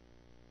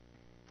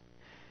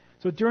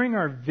 So during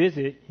our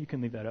visit, you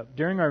can leave that up.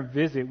 During our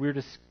visit, we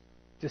were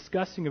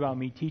discussing about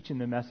me teaching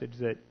the message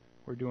that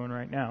we're doing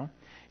right now.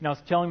 And I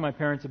was telling my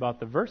parents about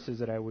the verses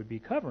that I would be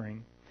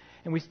covering.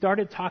 And we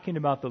started talking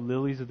about the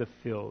lilies of the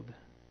field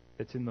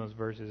that's in those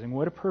verses. And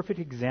what a perfect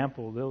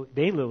example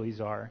daylilies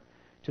are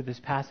to this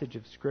passage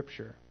of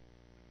Scripture.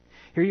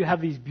 Here you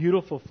have these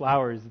beautiful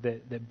flowers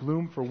that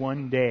bloom for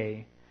one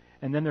day,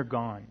 and then they're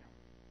gone.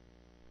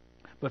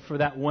 But for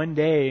that one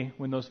day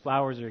when those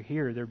flowers are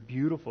here, they're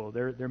beautiful.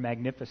 They're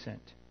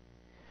magnificent.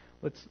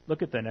 Let's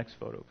look at the next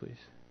photo, please.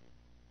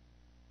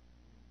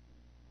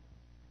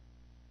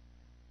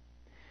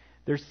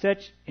 There's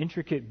such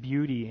intricate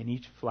beauty in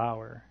each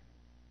flower.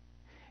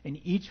 And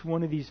each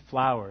one of these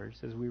flowers,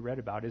 as we read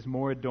about, is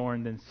more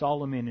adorned than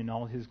Solomon in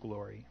all his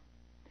glory.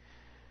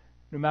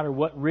 No matter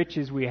what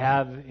riches we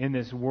have in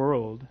this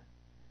world,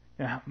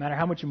 no matter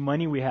how much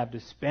money we have to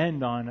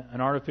spend on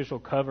an artificial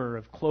cover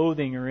of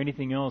clothing or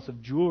anything else,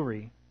 of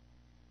jewelry,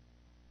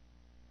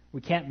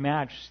 We can't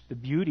match the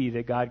beauty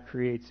that God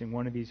creates in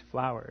one of these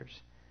flowers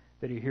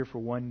that are here for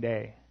one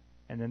day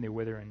and then they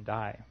wither and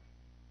die.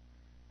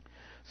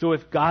 So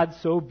if God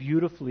so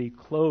beautifully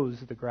clothes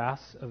the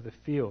grass of the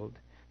field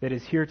that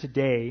is here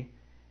today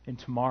and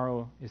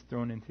tomorrow is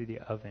thrown into the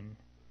oven,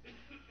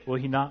 will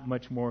he not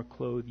much more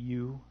clothe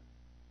you,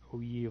 O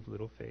ye of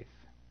little faith?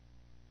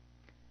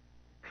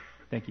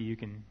 Thank you. You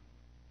can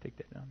take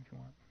that down if you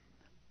want.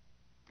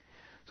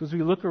 So as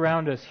we look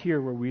around us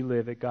here where we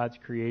live at God's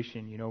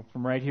creation,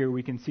 from right here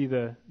we can see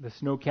the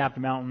snow-capped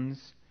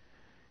mountains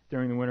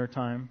during the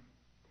wintertime.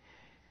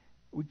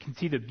 We can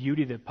see the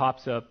beauty that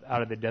pops up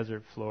out of the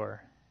desert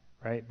floor,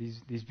 right?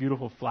 These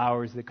beautiful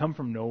flowers that come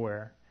from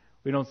nowhere.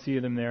 We don't see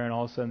them there, and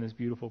all of a sudden this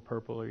beautiful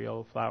purple or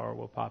yellow flower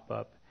will pop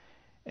up.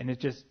 And it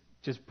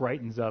just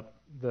brightens up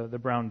the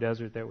brown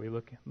desert that we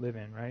live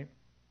in, right?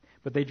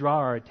 But they draw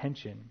our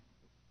attention.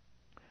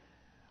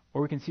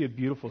 Or we can see a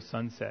beautiful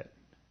sunset.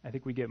 I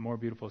think we get more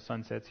beautiful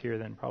sunsets here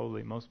than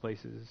probably most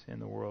places in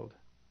the world.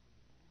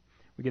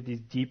 We get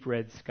these deep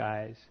red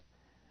skies.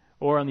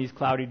 Or on these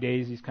cloudy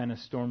days, these kind of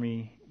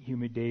stormy,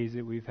 humid days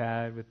that we've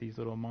had with these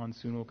little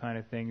monsoonal kind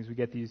of things, we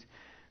get these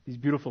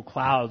beautiful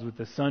clouds with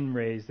the sun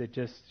rays that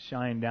just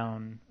shine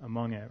down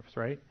among us,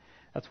 right?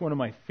 That's one of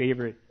my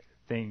favorite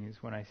things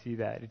when I see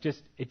that.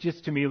 It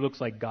just to me looks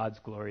like God's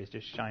glory is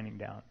just shining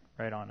down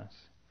right on us.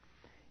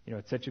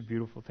 It's such a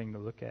beautiful thing to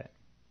look at.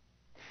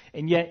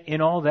 And yet,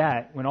 in all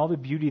that, when all the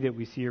beauty that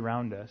we see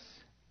around us,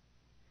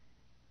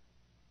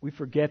 we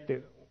forget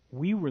that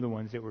we were the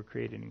ones that were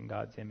created in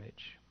God's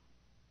image.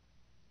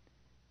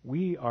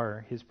 We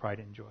are His pride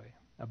and joy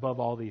above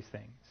all these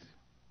things.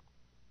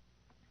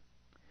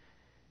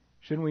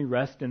 Shouldn't we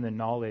rest in the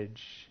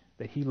knowledge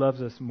that He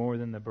loves us more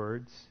than the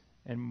birds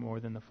and more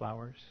than the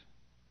flowers?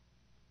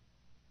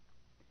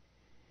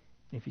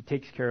 If He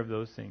takes care of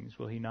those things,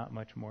 will He not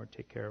much more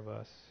take care of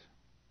us?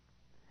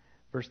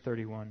 Verse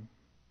 31.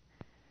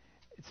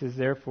 It says,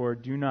 therefore,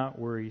 do not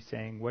worry,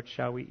 saying, what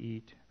shall we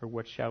eat, or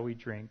what shall we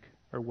drink,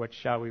 or what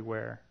shall we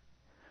wear?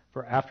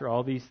 For after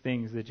all these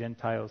things the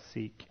Gentiles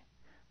seek,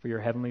 for your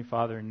heavenly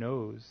Father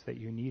knows that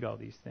you need all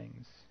these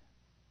things.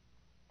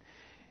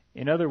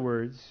 In other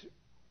words,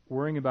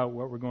 worrying about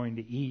what we're going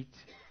to eat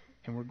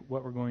and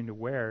what we're going to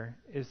wear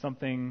is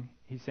something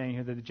he's saying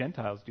here that the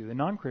Gentiles do. The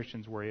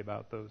non-Christians worry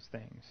about those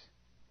things.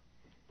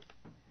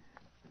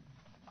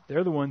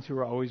 They're the ones who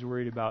are always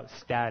worried about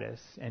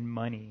status and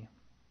money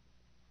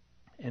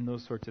and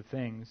those sorts of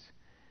things.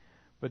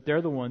 But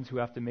they're the ones who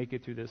have to make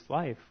it through this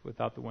life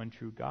without the one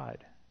true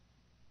God.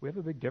 We have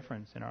a big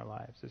difference in our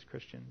lives as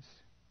Christians.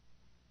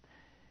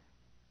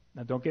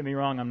 Now, don't get me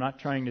wrong. I'm not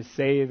trying to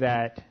say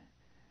that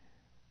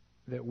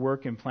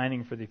work and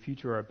planning for the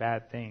future are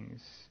bad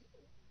things.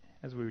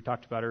 As we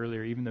talked about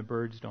earlier, even the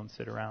birds don't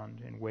sit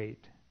around and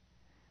wait.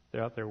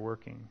 They're out there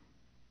working.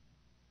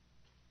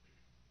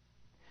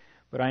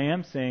 But I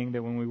am saying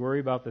that when we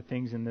worry about the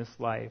things in this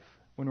life,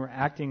 when we're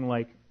acting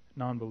like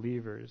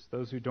non-believers,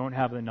 those who don't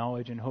have the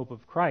knowledge and hope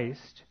of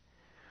Christ,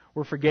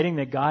 we're forgetting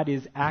that God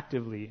is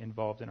actively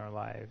involved in our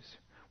lives.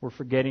 We're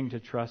forgetting to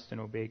trust and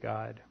obey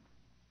God.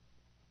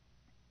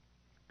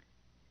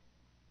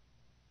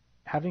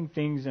 Having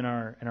things in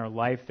our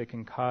life that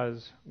can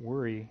cause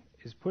worry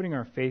is putting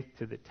our faith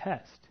to the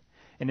test.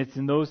 And it's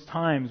in those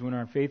times when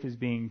our faith is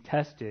being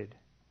tested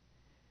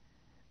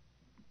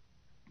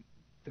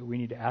that we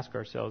need to ask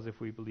ourselves if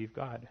we believe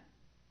God.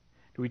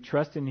 Do we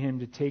trust in Him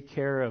to take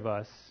care of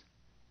us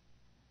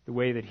the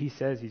way that He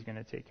says He's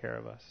going to take care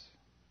of us?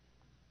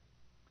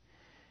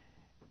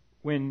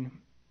 When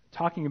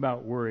talking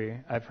about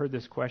worry, I've heard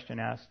this question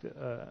asked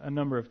a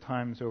number of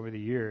times over the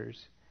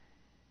years,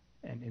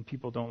 and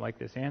people don't like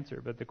this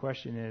answer, but the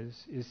question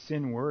is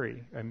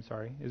worry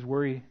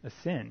a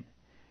sin?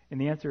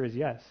 And the answer is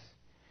yes.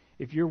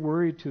 If you're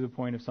worried to the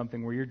point of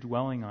something where you're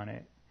dwelling on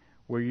it,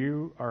 where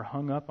you are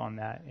hung up on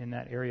that in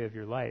that area of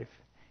your life,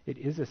 it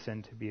is a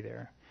sin to be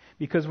there.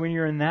 Because when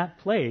you're in that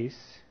place,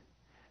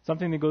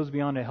 something that goes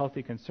beyond a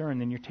healthy concern,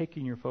 then you're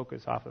taking your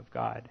focus off of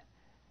God.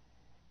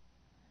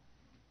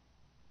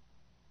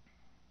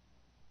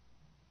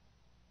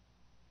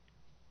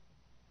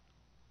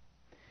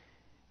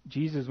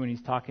 Jesus, when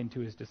He's talking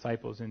to His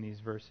disciples in these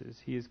verses,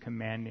 He is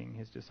commanding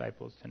His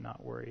disciples to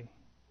not worry.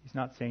 He's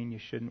not saying you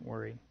shouldn't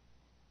worry.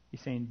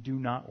 He's saying do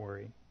not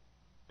worry.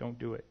 Don't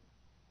do it.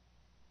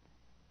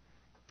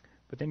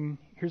 But then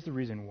here's the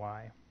reason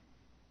why.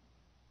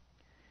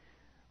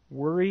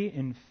 Worry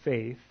and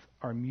faith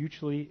are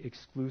mutually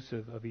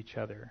exclusive of each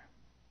other.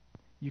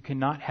 You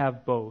cannot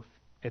have both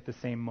at the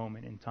same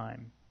moment in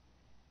time.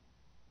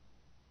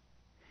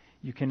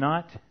 You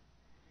cannot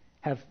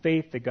have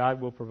faith that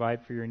God will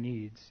provide for your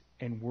needs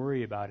and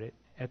worry about it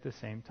at the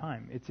same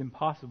time. It's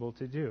impossible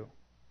to do.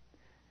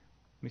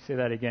 Let me say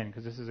that again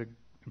because this is an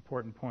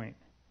important point.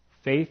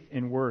 Faith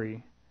and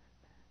worry,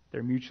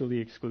 they're mutually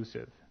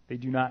exclusive. They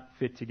do not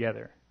fit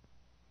together.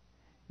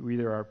 We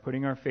either are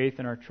putting our faith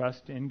and our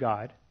trust in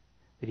God,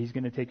 that He's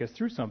going to take us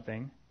through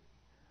something,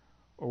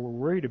 or we're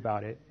worried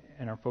about it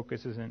and our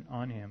focus isn't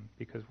on Him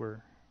because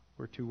we're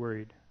too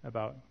worried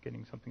about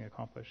getting something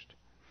accomplished.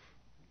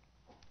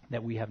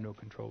 that we have no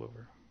control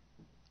over.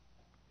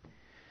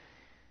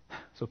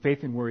 So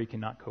faith and worry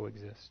cannot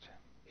coexist.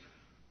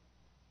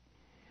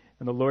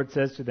 And the Lord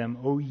says to them,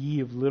 O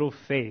ye of little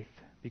faith,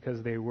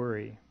 because they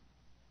worry.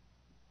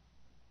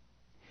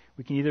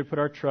 We can either put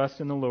our trust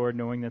in the Lord,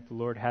 knowing that the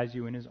Lord has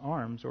you in his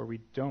arms, or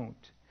we don't.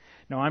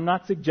 Now, I'm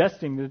not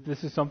suggesting that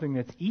this is something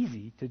that's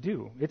easy to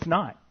do. It's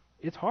not.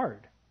 It's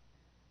hard.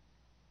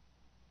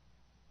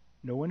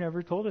 No one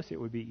ever told us it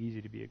would be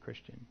easy to be a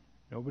Christian.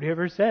 Nobody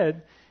ever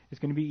said it's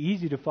going to be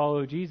easy to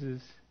follow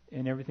Jesus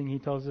in everything he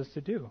tells us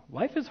to do.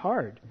 Life is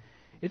hard.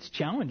 It's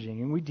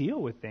challenging, and we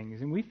deal with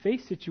things, and we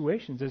face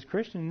situations as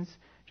Christians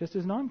just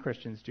as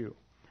non-Christians do.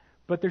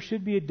 But there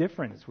should be a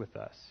difference with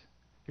us.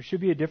 There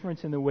should be a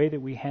difference in the way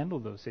that we handle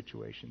those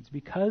situations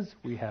because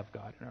we have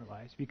God in our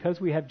lives,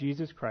 because we have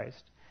Jesus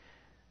Christ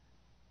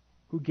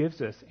who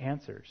gives us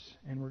answers.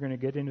 And we're going to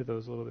get into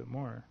those a little bit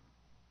more.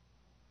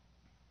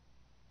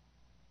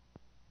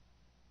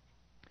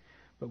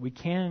 But we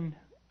can,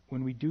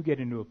 when we do get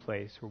into a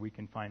place where we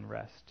can find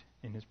rest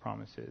in his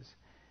promises,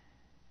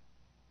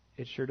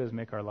 it sure does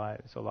make our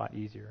lives a lot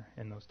easier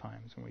in those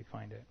times when we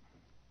find it.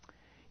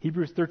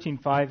 Hebrews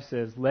 13:5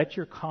 says, Let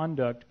your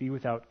conduct be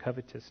without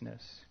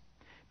covetousness.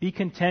 Be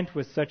content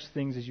with such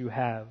things as you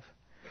have,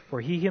 for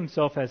he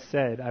himself has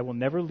said, I will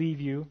never leave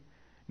you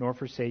nor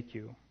forsake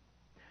you.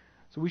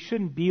 So we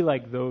shouldn't be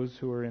like those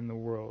who are in the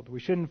world. We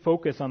shouldn't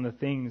focus on the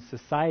things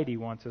society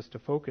wants us to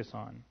focus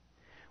on.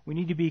 We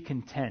need to be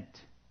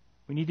content.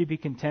 We need to be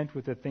content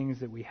with the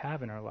things that we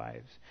have in our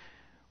lives.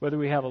 Whether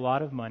we have a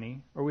lot of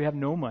money or we have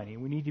no money,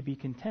 we need to be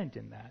content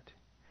in that.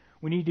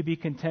 We need to be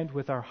content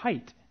with our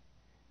height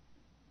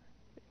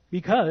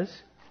because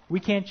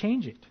we can't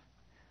change it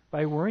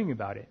by worrying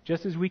about it,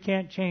 just as we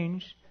can't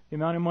change the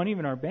amount of money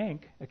in our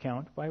bank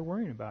account by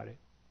worrying about it.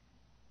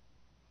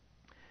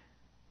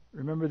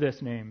 Remember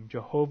this name,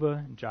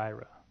 Jehovah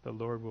Jireh, the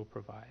Lord will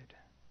provide.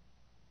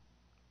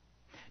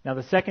 Now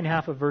the second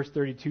half of verse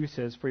 32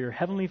 says, For your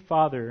heavenly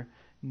Father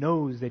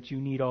knows that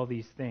you need all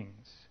these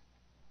things.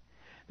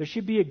 There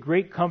should be a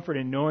great comfort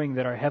in knowing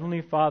that our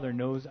Heavenly Father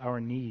knows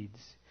our needs.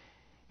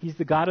 He's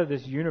the God of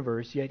this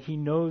universe, yet he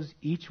knows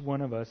each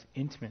one of us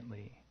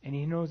intimately, and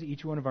he knows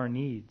each one of our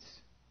needs.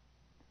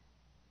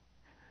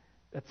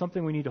 That's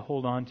something we need to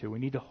hold on to. We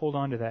need to hold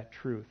on to that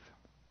truth.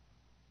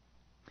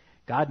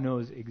 God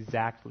knows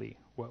exactly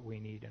what we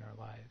need in our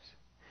lives.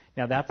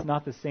 Now, that's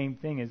not the same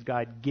thing as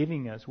God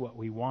giving us what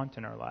we want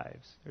in our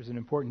lives. There's an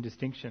important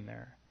distinction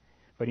there.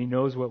 But he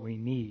knows what we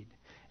need.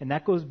 And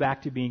that goes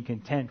back to being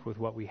content with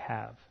what we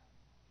have.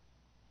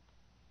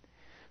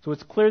 So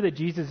it's clear that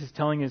Jesus is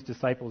telling his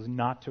disciples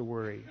not to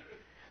worry.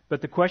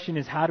 But the question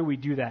is, how do we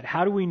do that?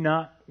 How do we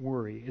not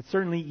worry? It's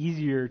certainly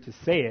easier to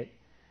say it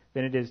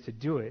than it is to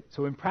do it.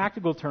 So in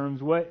practical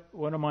terms, what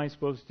am I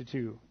supposed to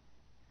do?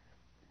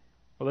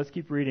 Well, let's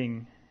keep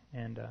reading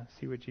and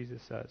see what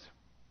Jesus says.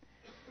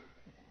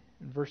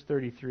 In verse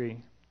 33,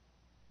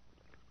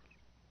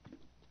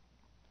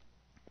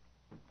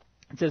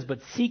 it says,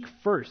 But seek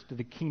first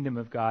the kingdom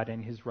of God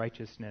and his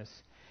righteousness,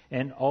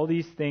 and all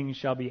these things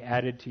shall be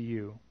added to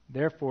you.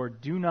 Therefore,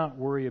 do not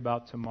worry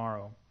about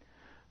tomorrow,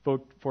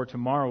 for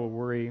tomorrow will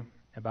worry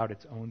about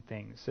its own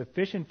things.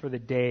 Sufficient for the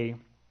day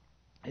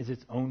is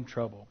its own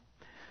trouble.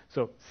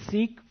 So,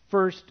 seek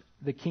first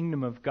the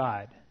kingdom of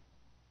God.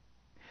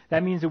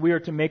 That means that we are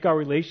to make our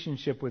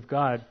relationship with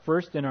God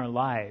first in our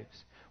lives.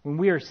 When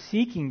we are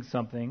seeking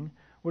something,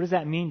 what does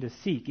that mean to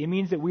seek? It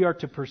means that we are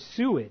to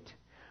pursue it.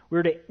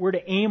 We're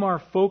to aim our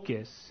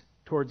focus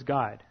towards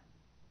God.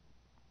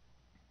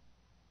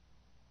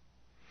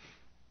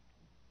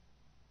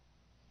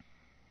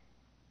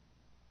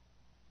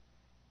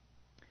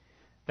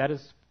 That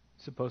is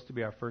supposed to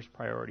be our first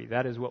priority.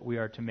 That is what we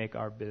are to make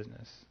our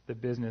business, the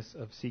business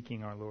of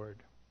seeking our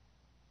Lord.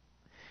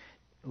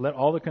 Let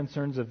all the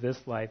concerns of this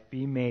life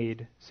be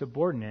made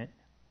subordinate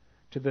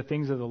to the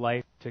things of the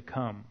life to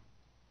come.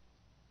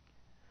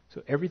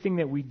 So everything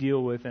that we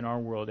deal with in our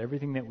world,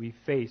 everything that we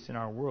face in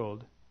our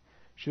world,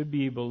 should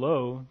be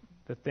below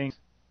the things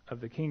of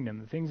the kingdom,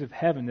 the things of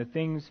heaven, the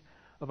things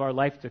of our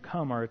life to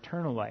come, our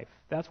eternal life.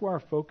 That's where our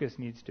focus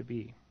needs to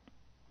be.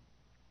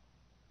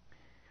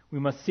 We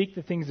must seek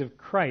the things of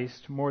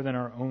Christ more than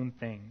our own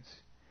things.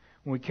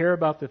 When we care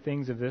about the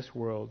things of this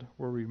world,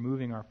 we're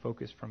removing our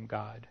focus from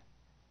God.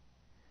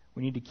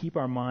 We need to keep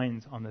our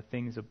minds on the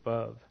things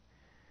above.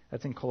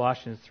 That's in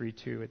Colossians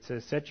 3:2. It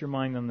says, Set your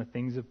mind on the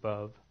things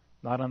above,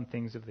 not on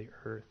things of the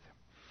earth.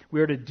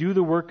 We are to do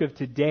the work of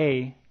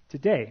today.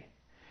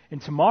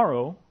 And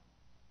tomorrow,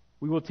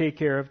 we will take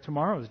care of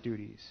tomorrow's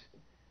duties.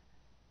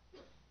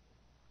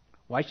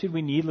 Why should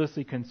we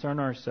needlessly concern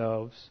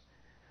ourselves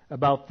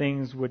about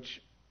things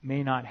which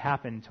may not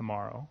happen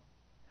tomorrow?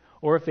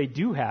 Or if they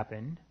do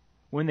happen,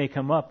 when they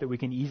come up, that we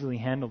can easily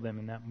handle them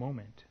in that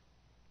moment.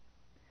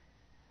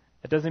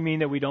 That doesn't mean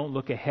that we don't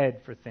look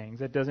ahead for things.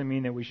 That doesn't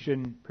mean that we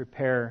shouldn't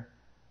prepare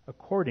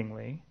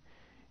accordingly.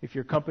 If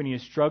your company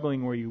is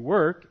struggling where you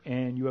work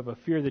and you have a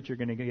fear that you're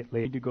going to get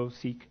laid, to go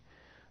seek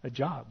a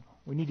job.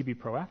 We need to be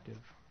proactive.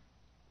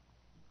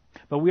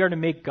 But we are to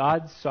make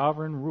God's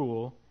sovereign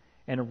rule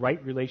and a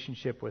right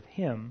relationship with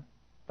Him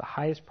the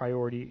highest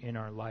priority in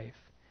our life.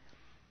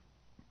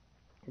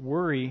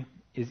 Worry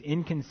is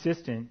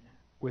inconsistent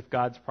with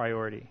God's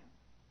priority.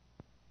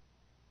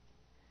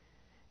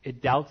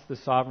 It doubts the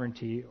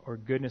sovereignty or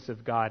goodness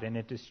of God, and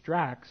it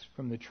distracts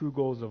from the true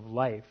goals of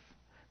life,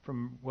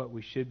 from what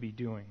we should be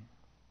doing.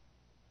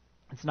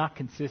 It's not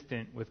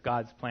consistent with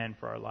God's plan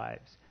for our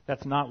lives.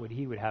 That's not what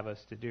He would have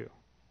us to do.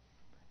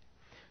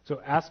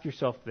 So ask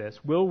yourself this: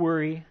 will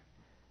worry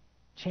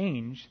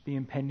change the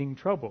impending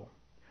trouble?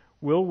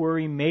 Will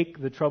worry make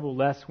the trouble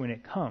less when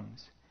it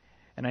comes?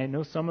 And I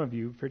know some of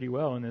you pretty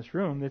well in this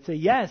room that say,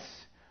 yes,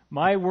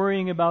 my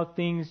worrying about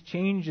things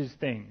changes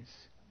things.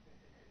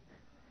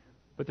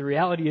 But the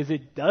reality is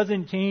it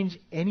doesn't change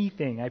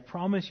anything. I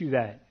promise you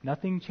that.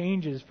 Nothing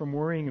changes from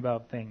worrying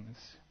about things,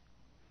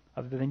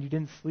 other than you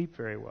didn't sleep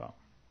very well.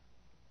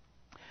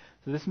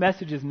 So this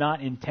message is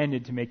not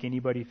intended to make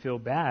anybody feel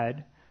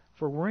bad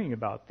for worrying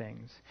about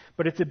things.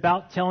 But it's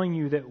about telling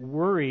you that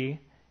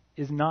worry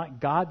is not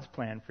God's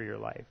plan for your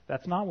life.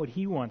 That's not what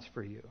He wants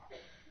for you.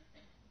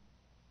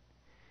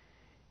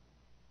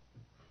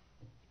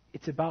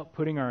 It's about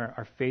putting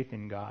our faith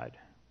in God.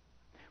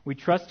 We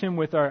trust Him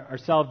with our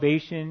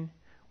salvation.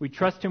 We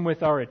trust Him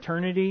with our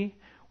eternity.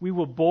 We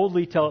will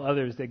boldly tell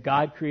others that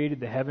God created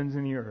the heavens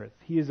and the earth.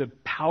 He is a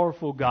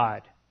powerful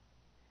God.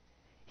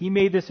 He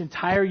made this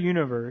entire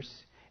universe,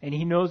 and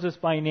He knows us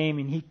by name,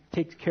 and He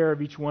takes care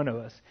of each one of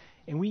us.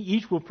 And we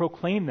each will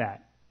proclaim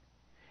that.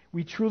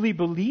 We truly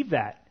believe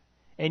that.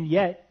 And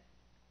yet,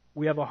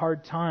 we have a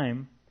hard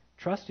time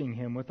trusting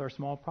Him with our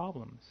small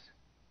problems.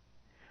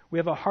 We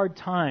have a hard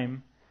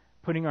time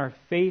putting our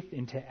faith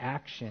into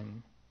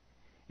action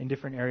in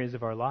different areas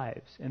of our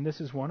lives. And this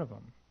is one of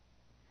them.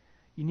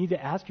 You need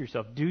to ask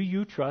yourself, do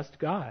you trust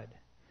God?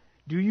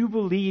 Do you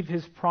believe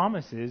His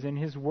promises and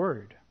His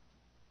word?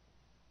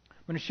 I'm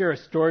going to share a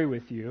story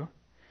with you.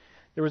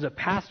 There was a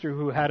pastor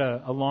who had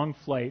a long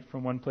flight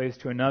from one place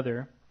to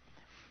another.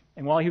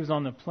 And while he was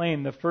on the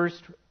plane, the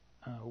first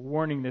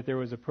warning that there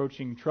was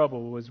approaching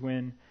trouble was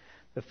when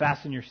the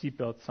fasten your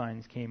seatbelt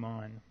signs came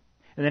on.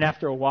 And then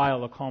after a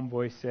while, a calm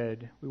voice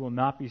said, "We will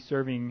not be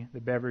serving the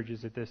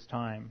beverages at this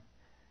time,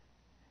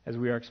 as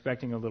we are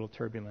expecting a little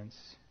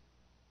turbulence.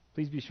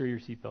 Please be sure your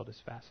seatbelt is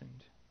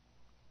fastened."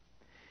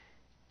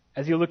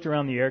 As he looked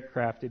around the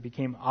aircraft, it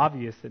became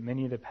obvious that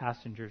many of the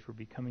passengers were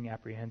becoming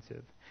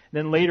apprehensive.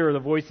 Then later, the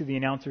voice of the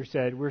announcer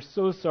said, "We're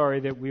so sorry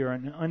that we are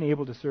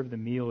unable to serve the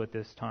meal at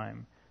this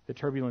time. The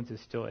turbulence is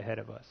still ahead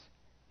of us."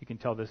 You can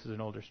tell this is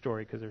an older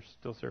story because they're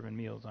still serving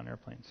meals on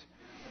airplanes.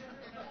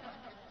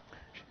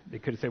 They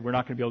could have said, "We're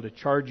not going to be able to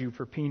charge you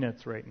for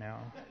peanuts right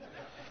now."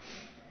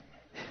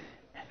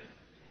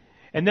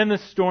 And then the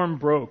storm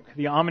broke.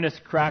 The ominous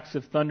cracks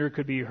of thunder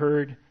could be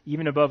heard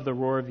even above the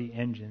roar of the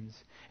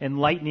engines. And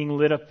lightning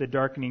lit up the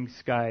darkening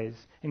skies.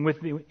 And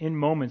within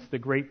moments, the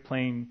great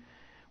plane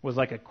was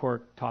like a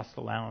cork tossed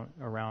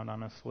around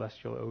on a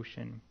celestial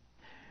ocean.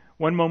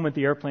 One moment,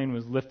 the airplane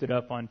was lifted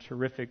up on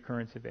terrific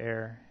currents of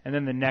air. And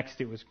then the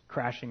next, it was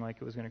crashing like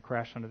it was going to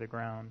crash onto the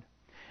ground.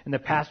 And the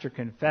pastor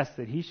confessed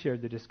that he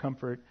shared the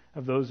discomfort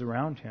of those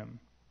around him.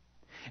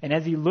 And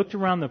as he looked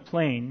around the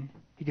plane,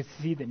 he could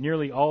see that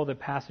nearly all the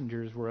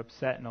passengers were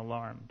upset and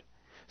alarmed.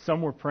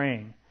 Some were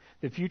praying.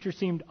 The future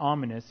seemed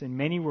ominous, and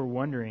many were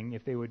wondering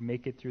if they would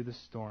make it through the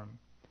storm.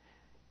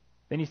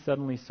 Then he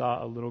suddenly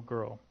saw a little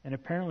girl, and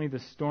apparently the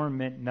storm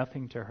meant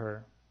nothing to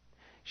her.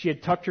 She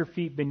had tucked her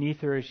feet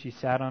beneath her as she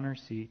sat on her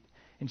seat,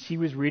 and she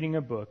was reading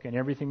a book, and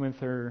everything with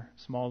her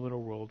small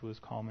little world was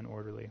calm and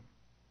orderly.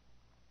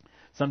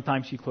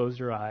 Sometimes she closed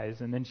her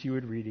eyes, and then she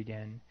would read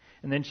again,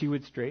 and then she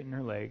would straighten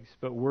her legs,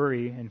 but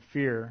worry and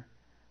fear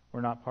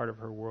were not part of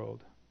her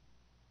world.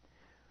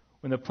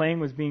 When the plane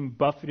was being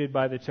buffeted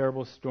by the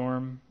terrible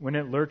storm, when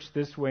it lurched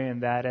this way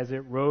and that, as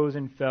it rose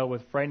and fell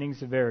with frightening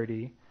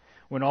severity,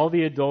 when all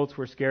the adults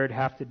were scared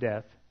half to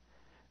death,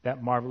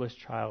 that marvelous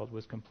child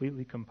was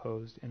completely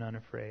composed and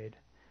unafraid,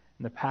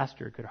 and the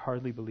pastor could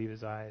hardly believe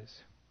his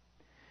eyes.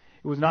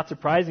 It was not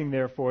surprising,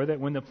 therefore, that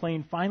when the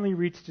plane finally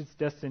reached its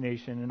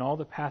destination and all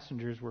the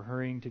passengers were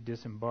hurrying to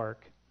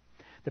disembark,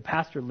 the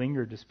pastor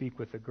lingered to speak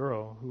with the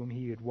girl whom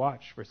he had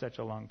watched for such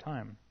a long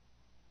time.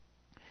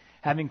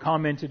 Having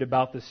commented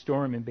about the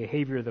storm and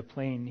behavior of the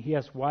plane, he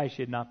asked why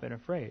she had not been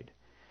afraid.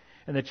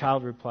 And the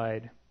child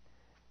replied,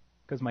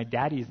 "Because my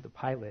daddy is the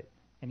pilot,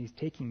 and he's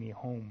taking me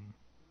home."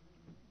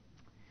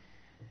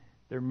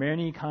 There are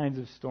many kinds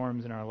of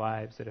storms in our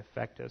lives that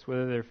affect us,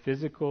 whether they're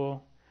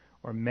physical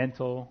or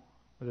mental,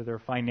 whether they're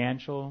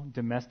financial,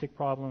 domestic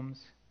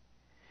problems.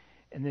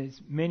 And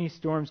these many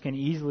storms can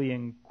easily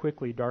and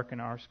quickly darken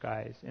our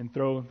skies and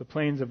throw the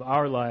planes of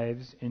our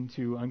lives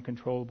into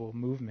uncontrollable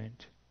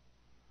movement.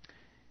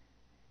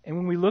 And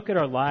when we look at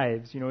our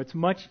lives, it's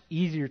much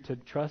easier to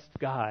trust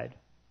God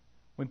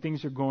when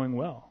things are going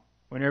well.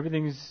 When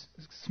everything's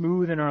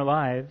smooth in our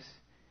lives,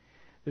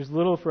 there's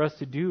little for us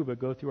to do but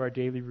go through our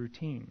daily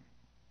routine.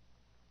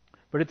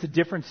 But it's a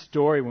different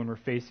story when we're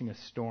facing a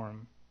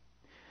storm,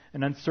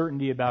 an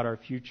uncertainty about our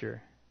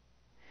future.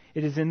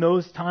 It is in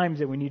those times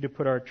that we need to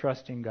put our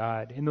trust in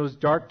God. In those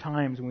dark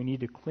times, we need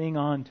to cling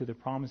on to the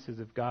promises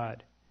of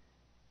God.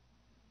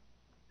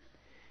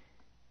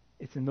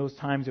 It's in those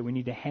times that we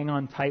need to hang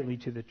on tightly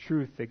to the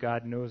truth that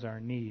God knows our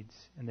needs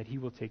and that He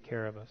will take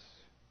care of us.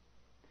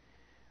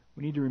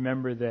 We need to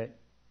remember that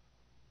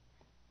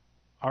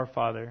our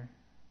Father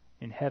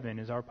in heaven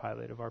is our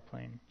pilot of our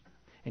plane.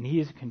 And He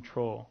is in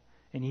control,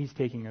 and He's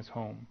taking us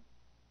home.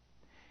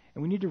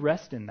 And we need to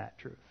rest in that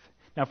truth.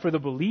 Now, for the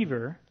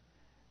believer,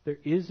 there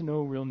is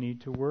no real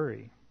need to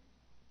worry.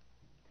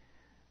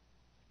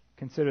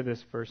 Consider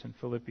this verse in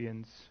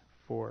Philippians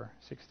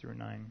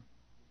 4:6-9.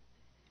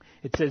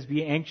 It says,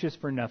 "Be anxious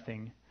for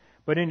nothing,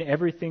 but in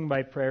everything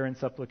by prayer and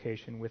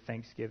supplication with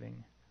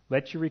thanksgiving.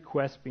 Let your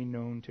requests be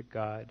known to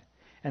God.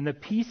 And the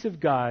peace of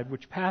God,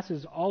 which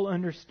passes all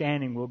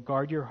understanding, will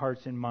guard your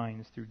hearts and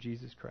minds through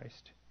Jesus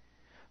Christ.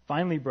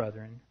 Finally,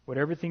 brethren,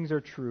 whatever things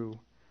are true,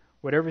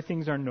 whatever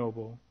things are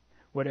noble,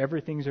 whatever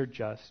things are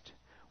just,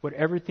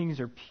 whatever things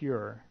are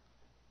pure,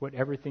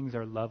 whatever things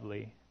are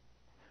lovely,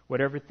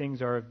 whatever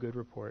things are of good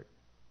report.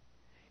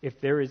 If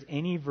there is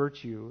any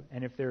virtue,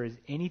 and if there is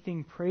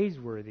anything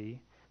praiseworthy,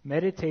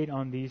 meditate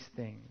on these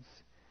things,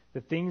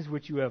 the things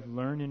which you have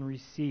learned and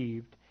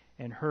received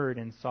and heard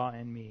and saw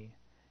in me.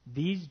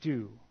 These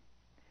do,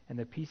 and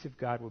the peace of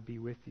God will be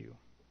with you."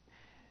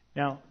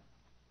 Now,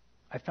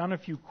 I found a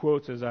few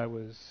quotes as I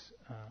was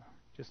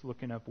just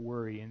looking up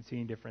worry and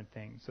seeing different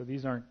things. So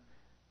these aren't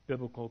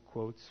biblical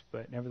quotes,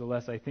 but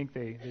nevertheless, I think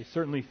they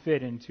certainly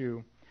fit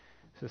into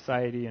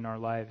society and our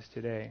lives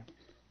today.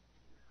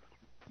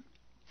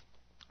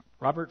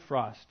 Robert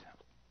Frost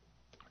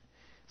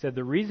said,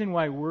 "The reason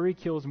why worry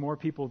kills more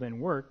people than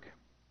work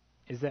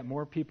is that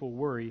more people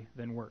worry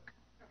than work."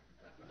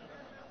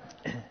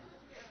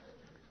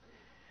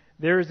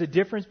 There is a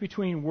difference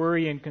between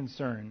worry and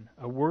concern.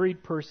 A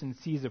worried person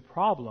sees a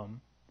problem,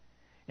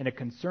 and a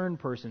concerned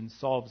person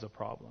solves a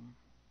problem.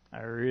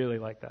 I really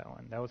like that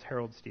one. That was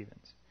Harold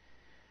Stevens.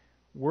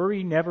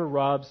 Worry never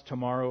robs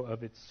tomorrow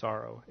of its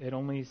sorrow. It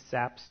only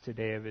saps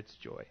today of its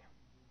joy.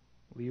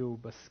 Leo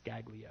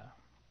Buscaglia.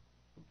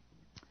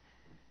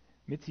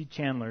 Mitzi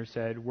Chandler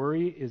said,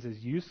 "Worry is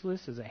as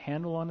useless as a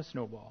handle on a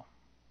snowball."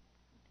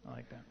 I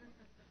like that.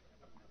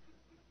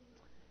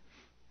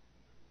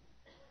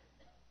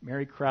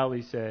 Mary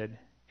Crowley said,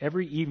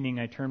 "Every evening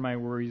I turn my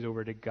worries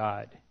over to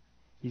God.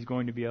 He's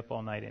going to be up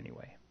all night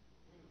anyway."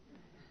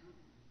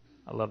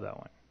 I love that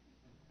one.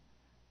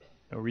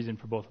 No reason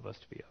for both of us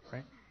to be up,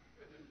 right?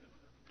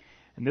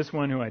 And this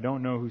one, who I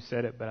don't know who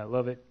said it, but I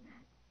love it,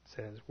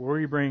 says,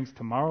 "Worry brings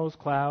tomorrow's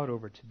cloud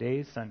over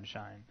today's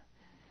sunshine."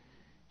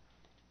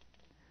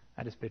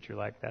 I just picture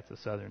like that's a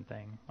Southern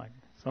thing. Like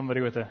somebody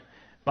with a,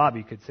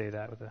 Bobby could say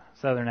that with a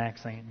Southern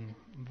accent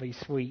and be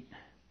sweet.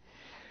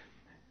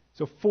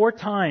 So 4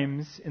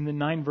 times in the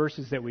 9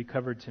 verses that we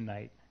covered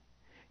tonight,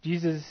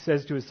 Jesus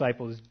says to his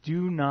disciples,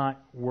 "Do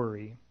not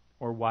worry,"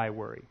 or "Why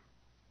worry?"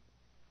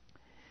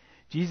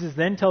 Jesus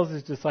then tells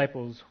his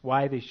disciples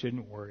why they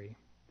shouldn't worry.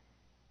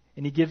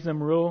 And he gives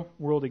them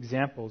real-world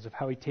examples of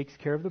how he takes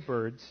care of the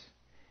birds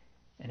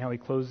and how he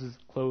clothes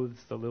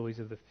the lilies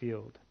of the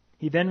field.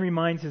 He then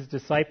reminds his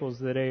disciples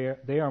that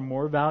they are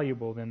more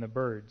valuable than the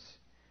birds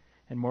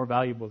and more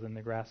valuable than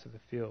the grass of the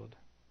field.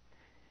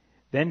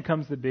 Then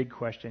comes the big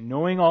question.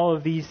 Knowing all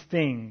of these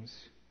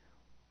things,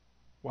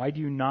 why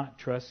do you not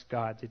trust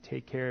God to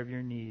take care of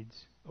your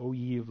needs, O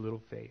ye of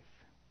little faith?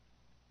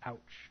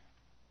 Ouch.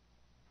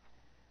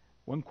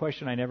 One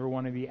question I never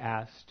want to be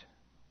asked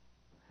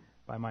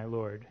by my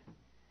Lord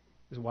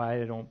is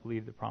why I don't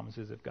believe the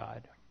promises of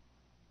God.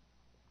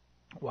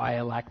 Why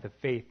I lack the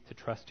faith to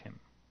trust Him.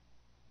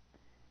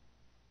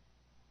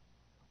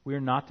 We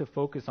are not to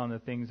focus on the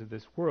things of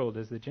this world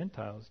as the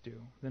Gentiles do,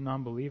 the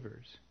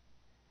non-believers.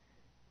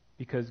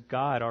 Because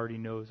God already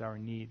knows our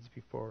needs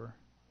before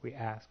we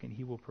ask, and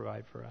He will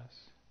provide for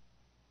us.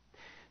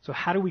 So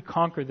how do we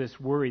conquer this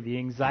worry, the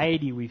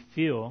anxiety we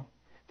feel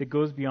that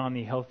goes beyond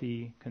the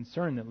healthy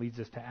concern that leads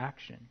us to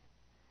action?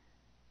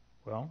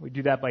 Well, we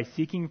do that by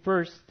seeking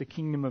first the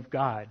kingdom of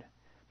God,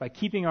 by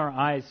keeping our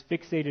eyes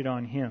fixated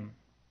on Him.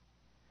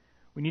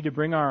 We need to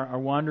bring our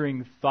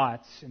wandering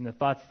thoughts and the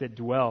thoughts that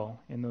dwell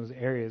in those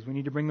areas. We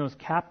need to bring those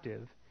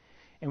captive,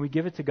 and we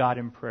give it to God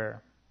in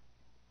prayer.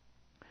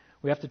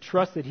 We have to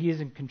trust that He is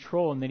in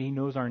control and that He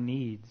knows our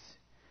needs,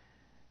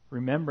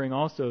 remembering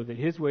also that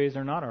His ways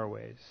are not our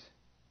ways.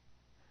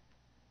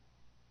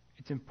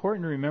 It's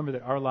important to remember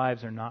that our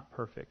lives are not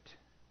perfect,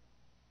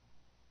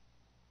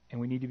 and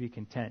we need to be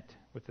content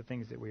with the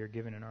things that we are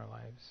given in our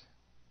lives.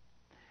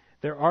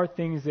 There are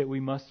things that we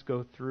must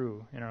go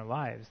through in our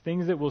lives,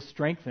 things that will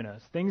strengthen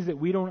us, things that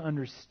we don't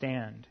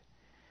understand.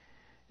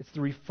 It's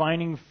the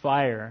refining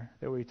fire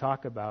that we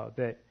talk about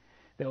that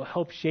will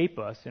help shape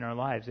us in our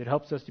lives. It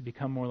helps us to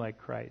become more like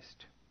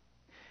Christ.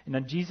 And now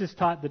Jesus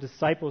taught the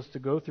disciples to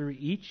go through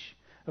each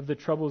of the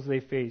troubles they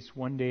face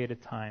one day at a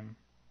time.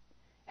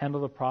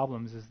 Handle the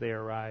problems as they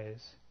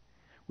arise.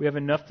 We have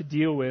enough to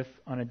deal with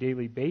on a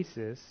daily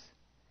basis.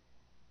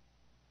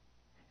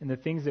 And the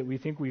things that we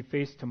think we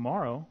face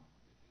tomorrow,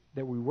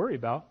 that we worry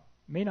about,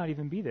 may not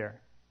even be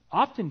there.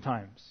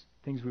 Oftentimes,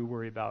 things we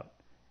worry about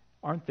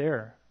aren't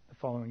there the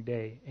following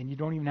day, and you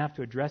don't even have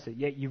to address it,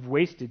 yet you've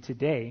wasted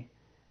today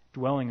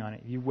dwelling on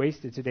it. You've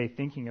wasted today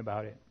thinking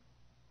about it.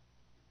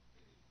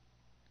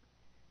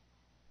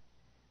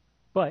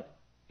 But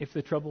if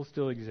the trouble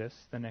still exists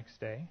the next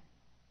day,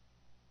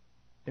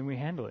 then we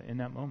handle it in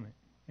that moment,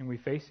 and we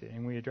face it,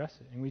 and we address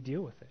it, and we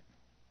deal with it.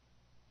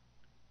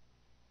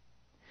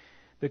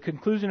 The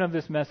conclusion of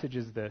this message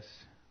is this: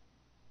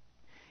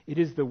 it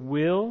is the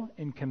will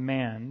and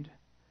command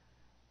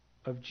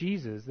of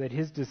Jesus that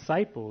his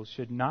disciples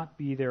should not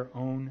be their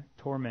own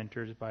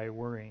tormentors by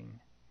worrying.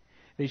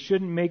 They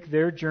shouldn't make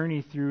their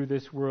journey through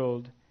this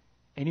world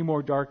any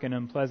more dark and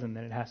unpleasant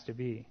than it has to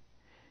be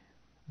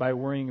by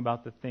worrying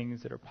about the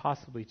things that are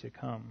possibly to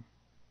come.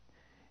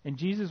 And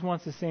Jesus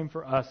wants the same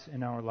for us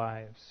in our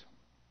lives.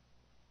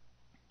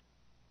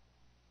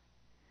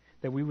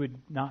 That we would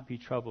not be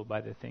troubled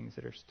by the things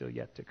that are still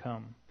yet to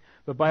come.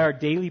 But by our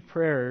daily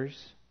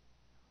prayers,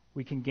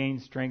 we can gain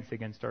strength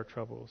against our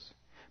troubles.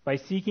 By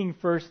seeking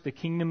first the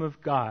kingdom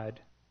of God,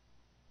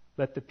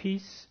 let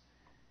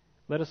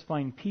us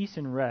find peace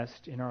and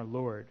rest in our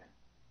Lord,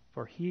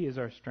 for he is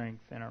our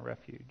strength and our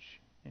refuge.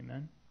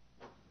 Amen?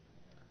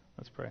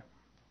 Let's pray.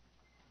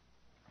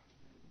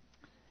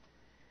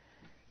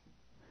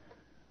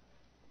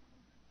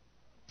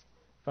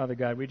 Father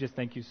God, we just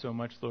thank you so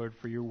much, Lord,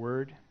 for your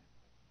word.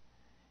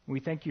 We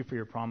thank you for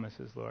your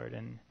promises, Lord.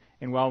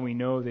 And while we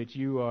know that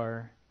you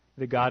are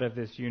the God of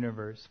this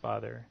universe,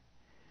 Father,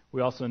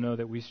 we also know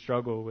that we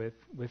struggle with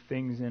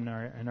things in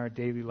our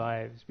daily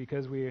lives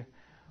because we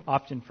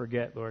often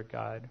forget, Lord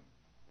God,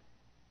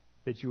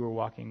 that you are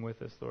walking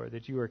with us, Lord,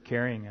 that you are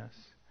carrying us,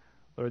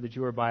 Lord, that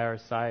you are by our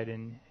side,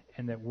 and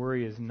that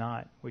worry is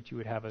not what you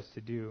would have us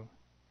to do.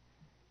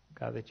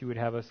 God, that you would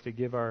have us to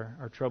give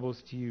our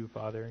troubles to you,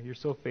 Father. You're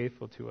so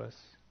faithful to us.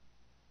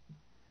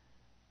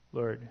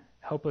 Lord,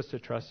 help us to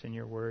trust in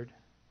your word.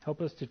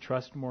 Help us to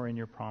trust more in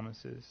your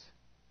promises.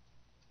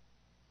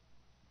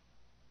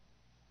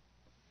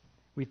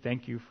 We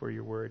thank you for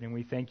your word, and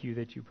we thank you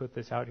that you put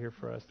this out here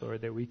for us,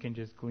 Lord, that we can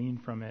just glean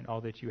from it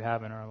all that you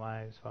have in our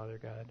lives, Father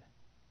God.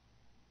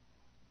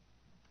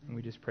 And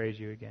we just praise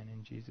you again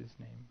in Jesus'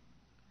 name.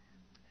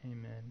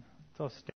 Amen. Let's all stand.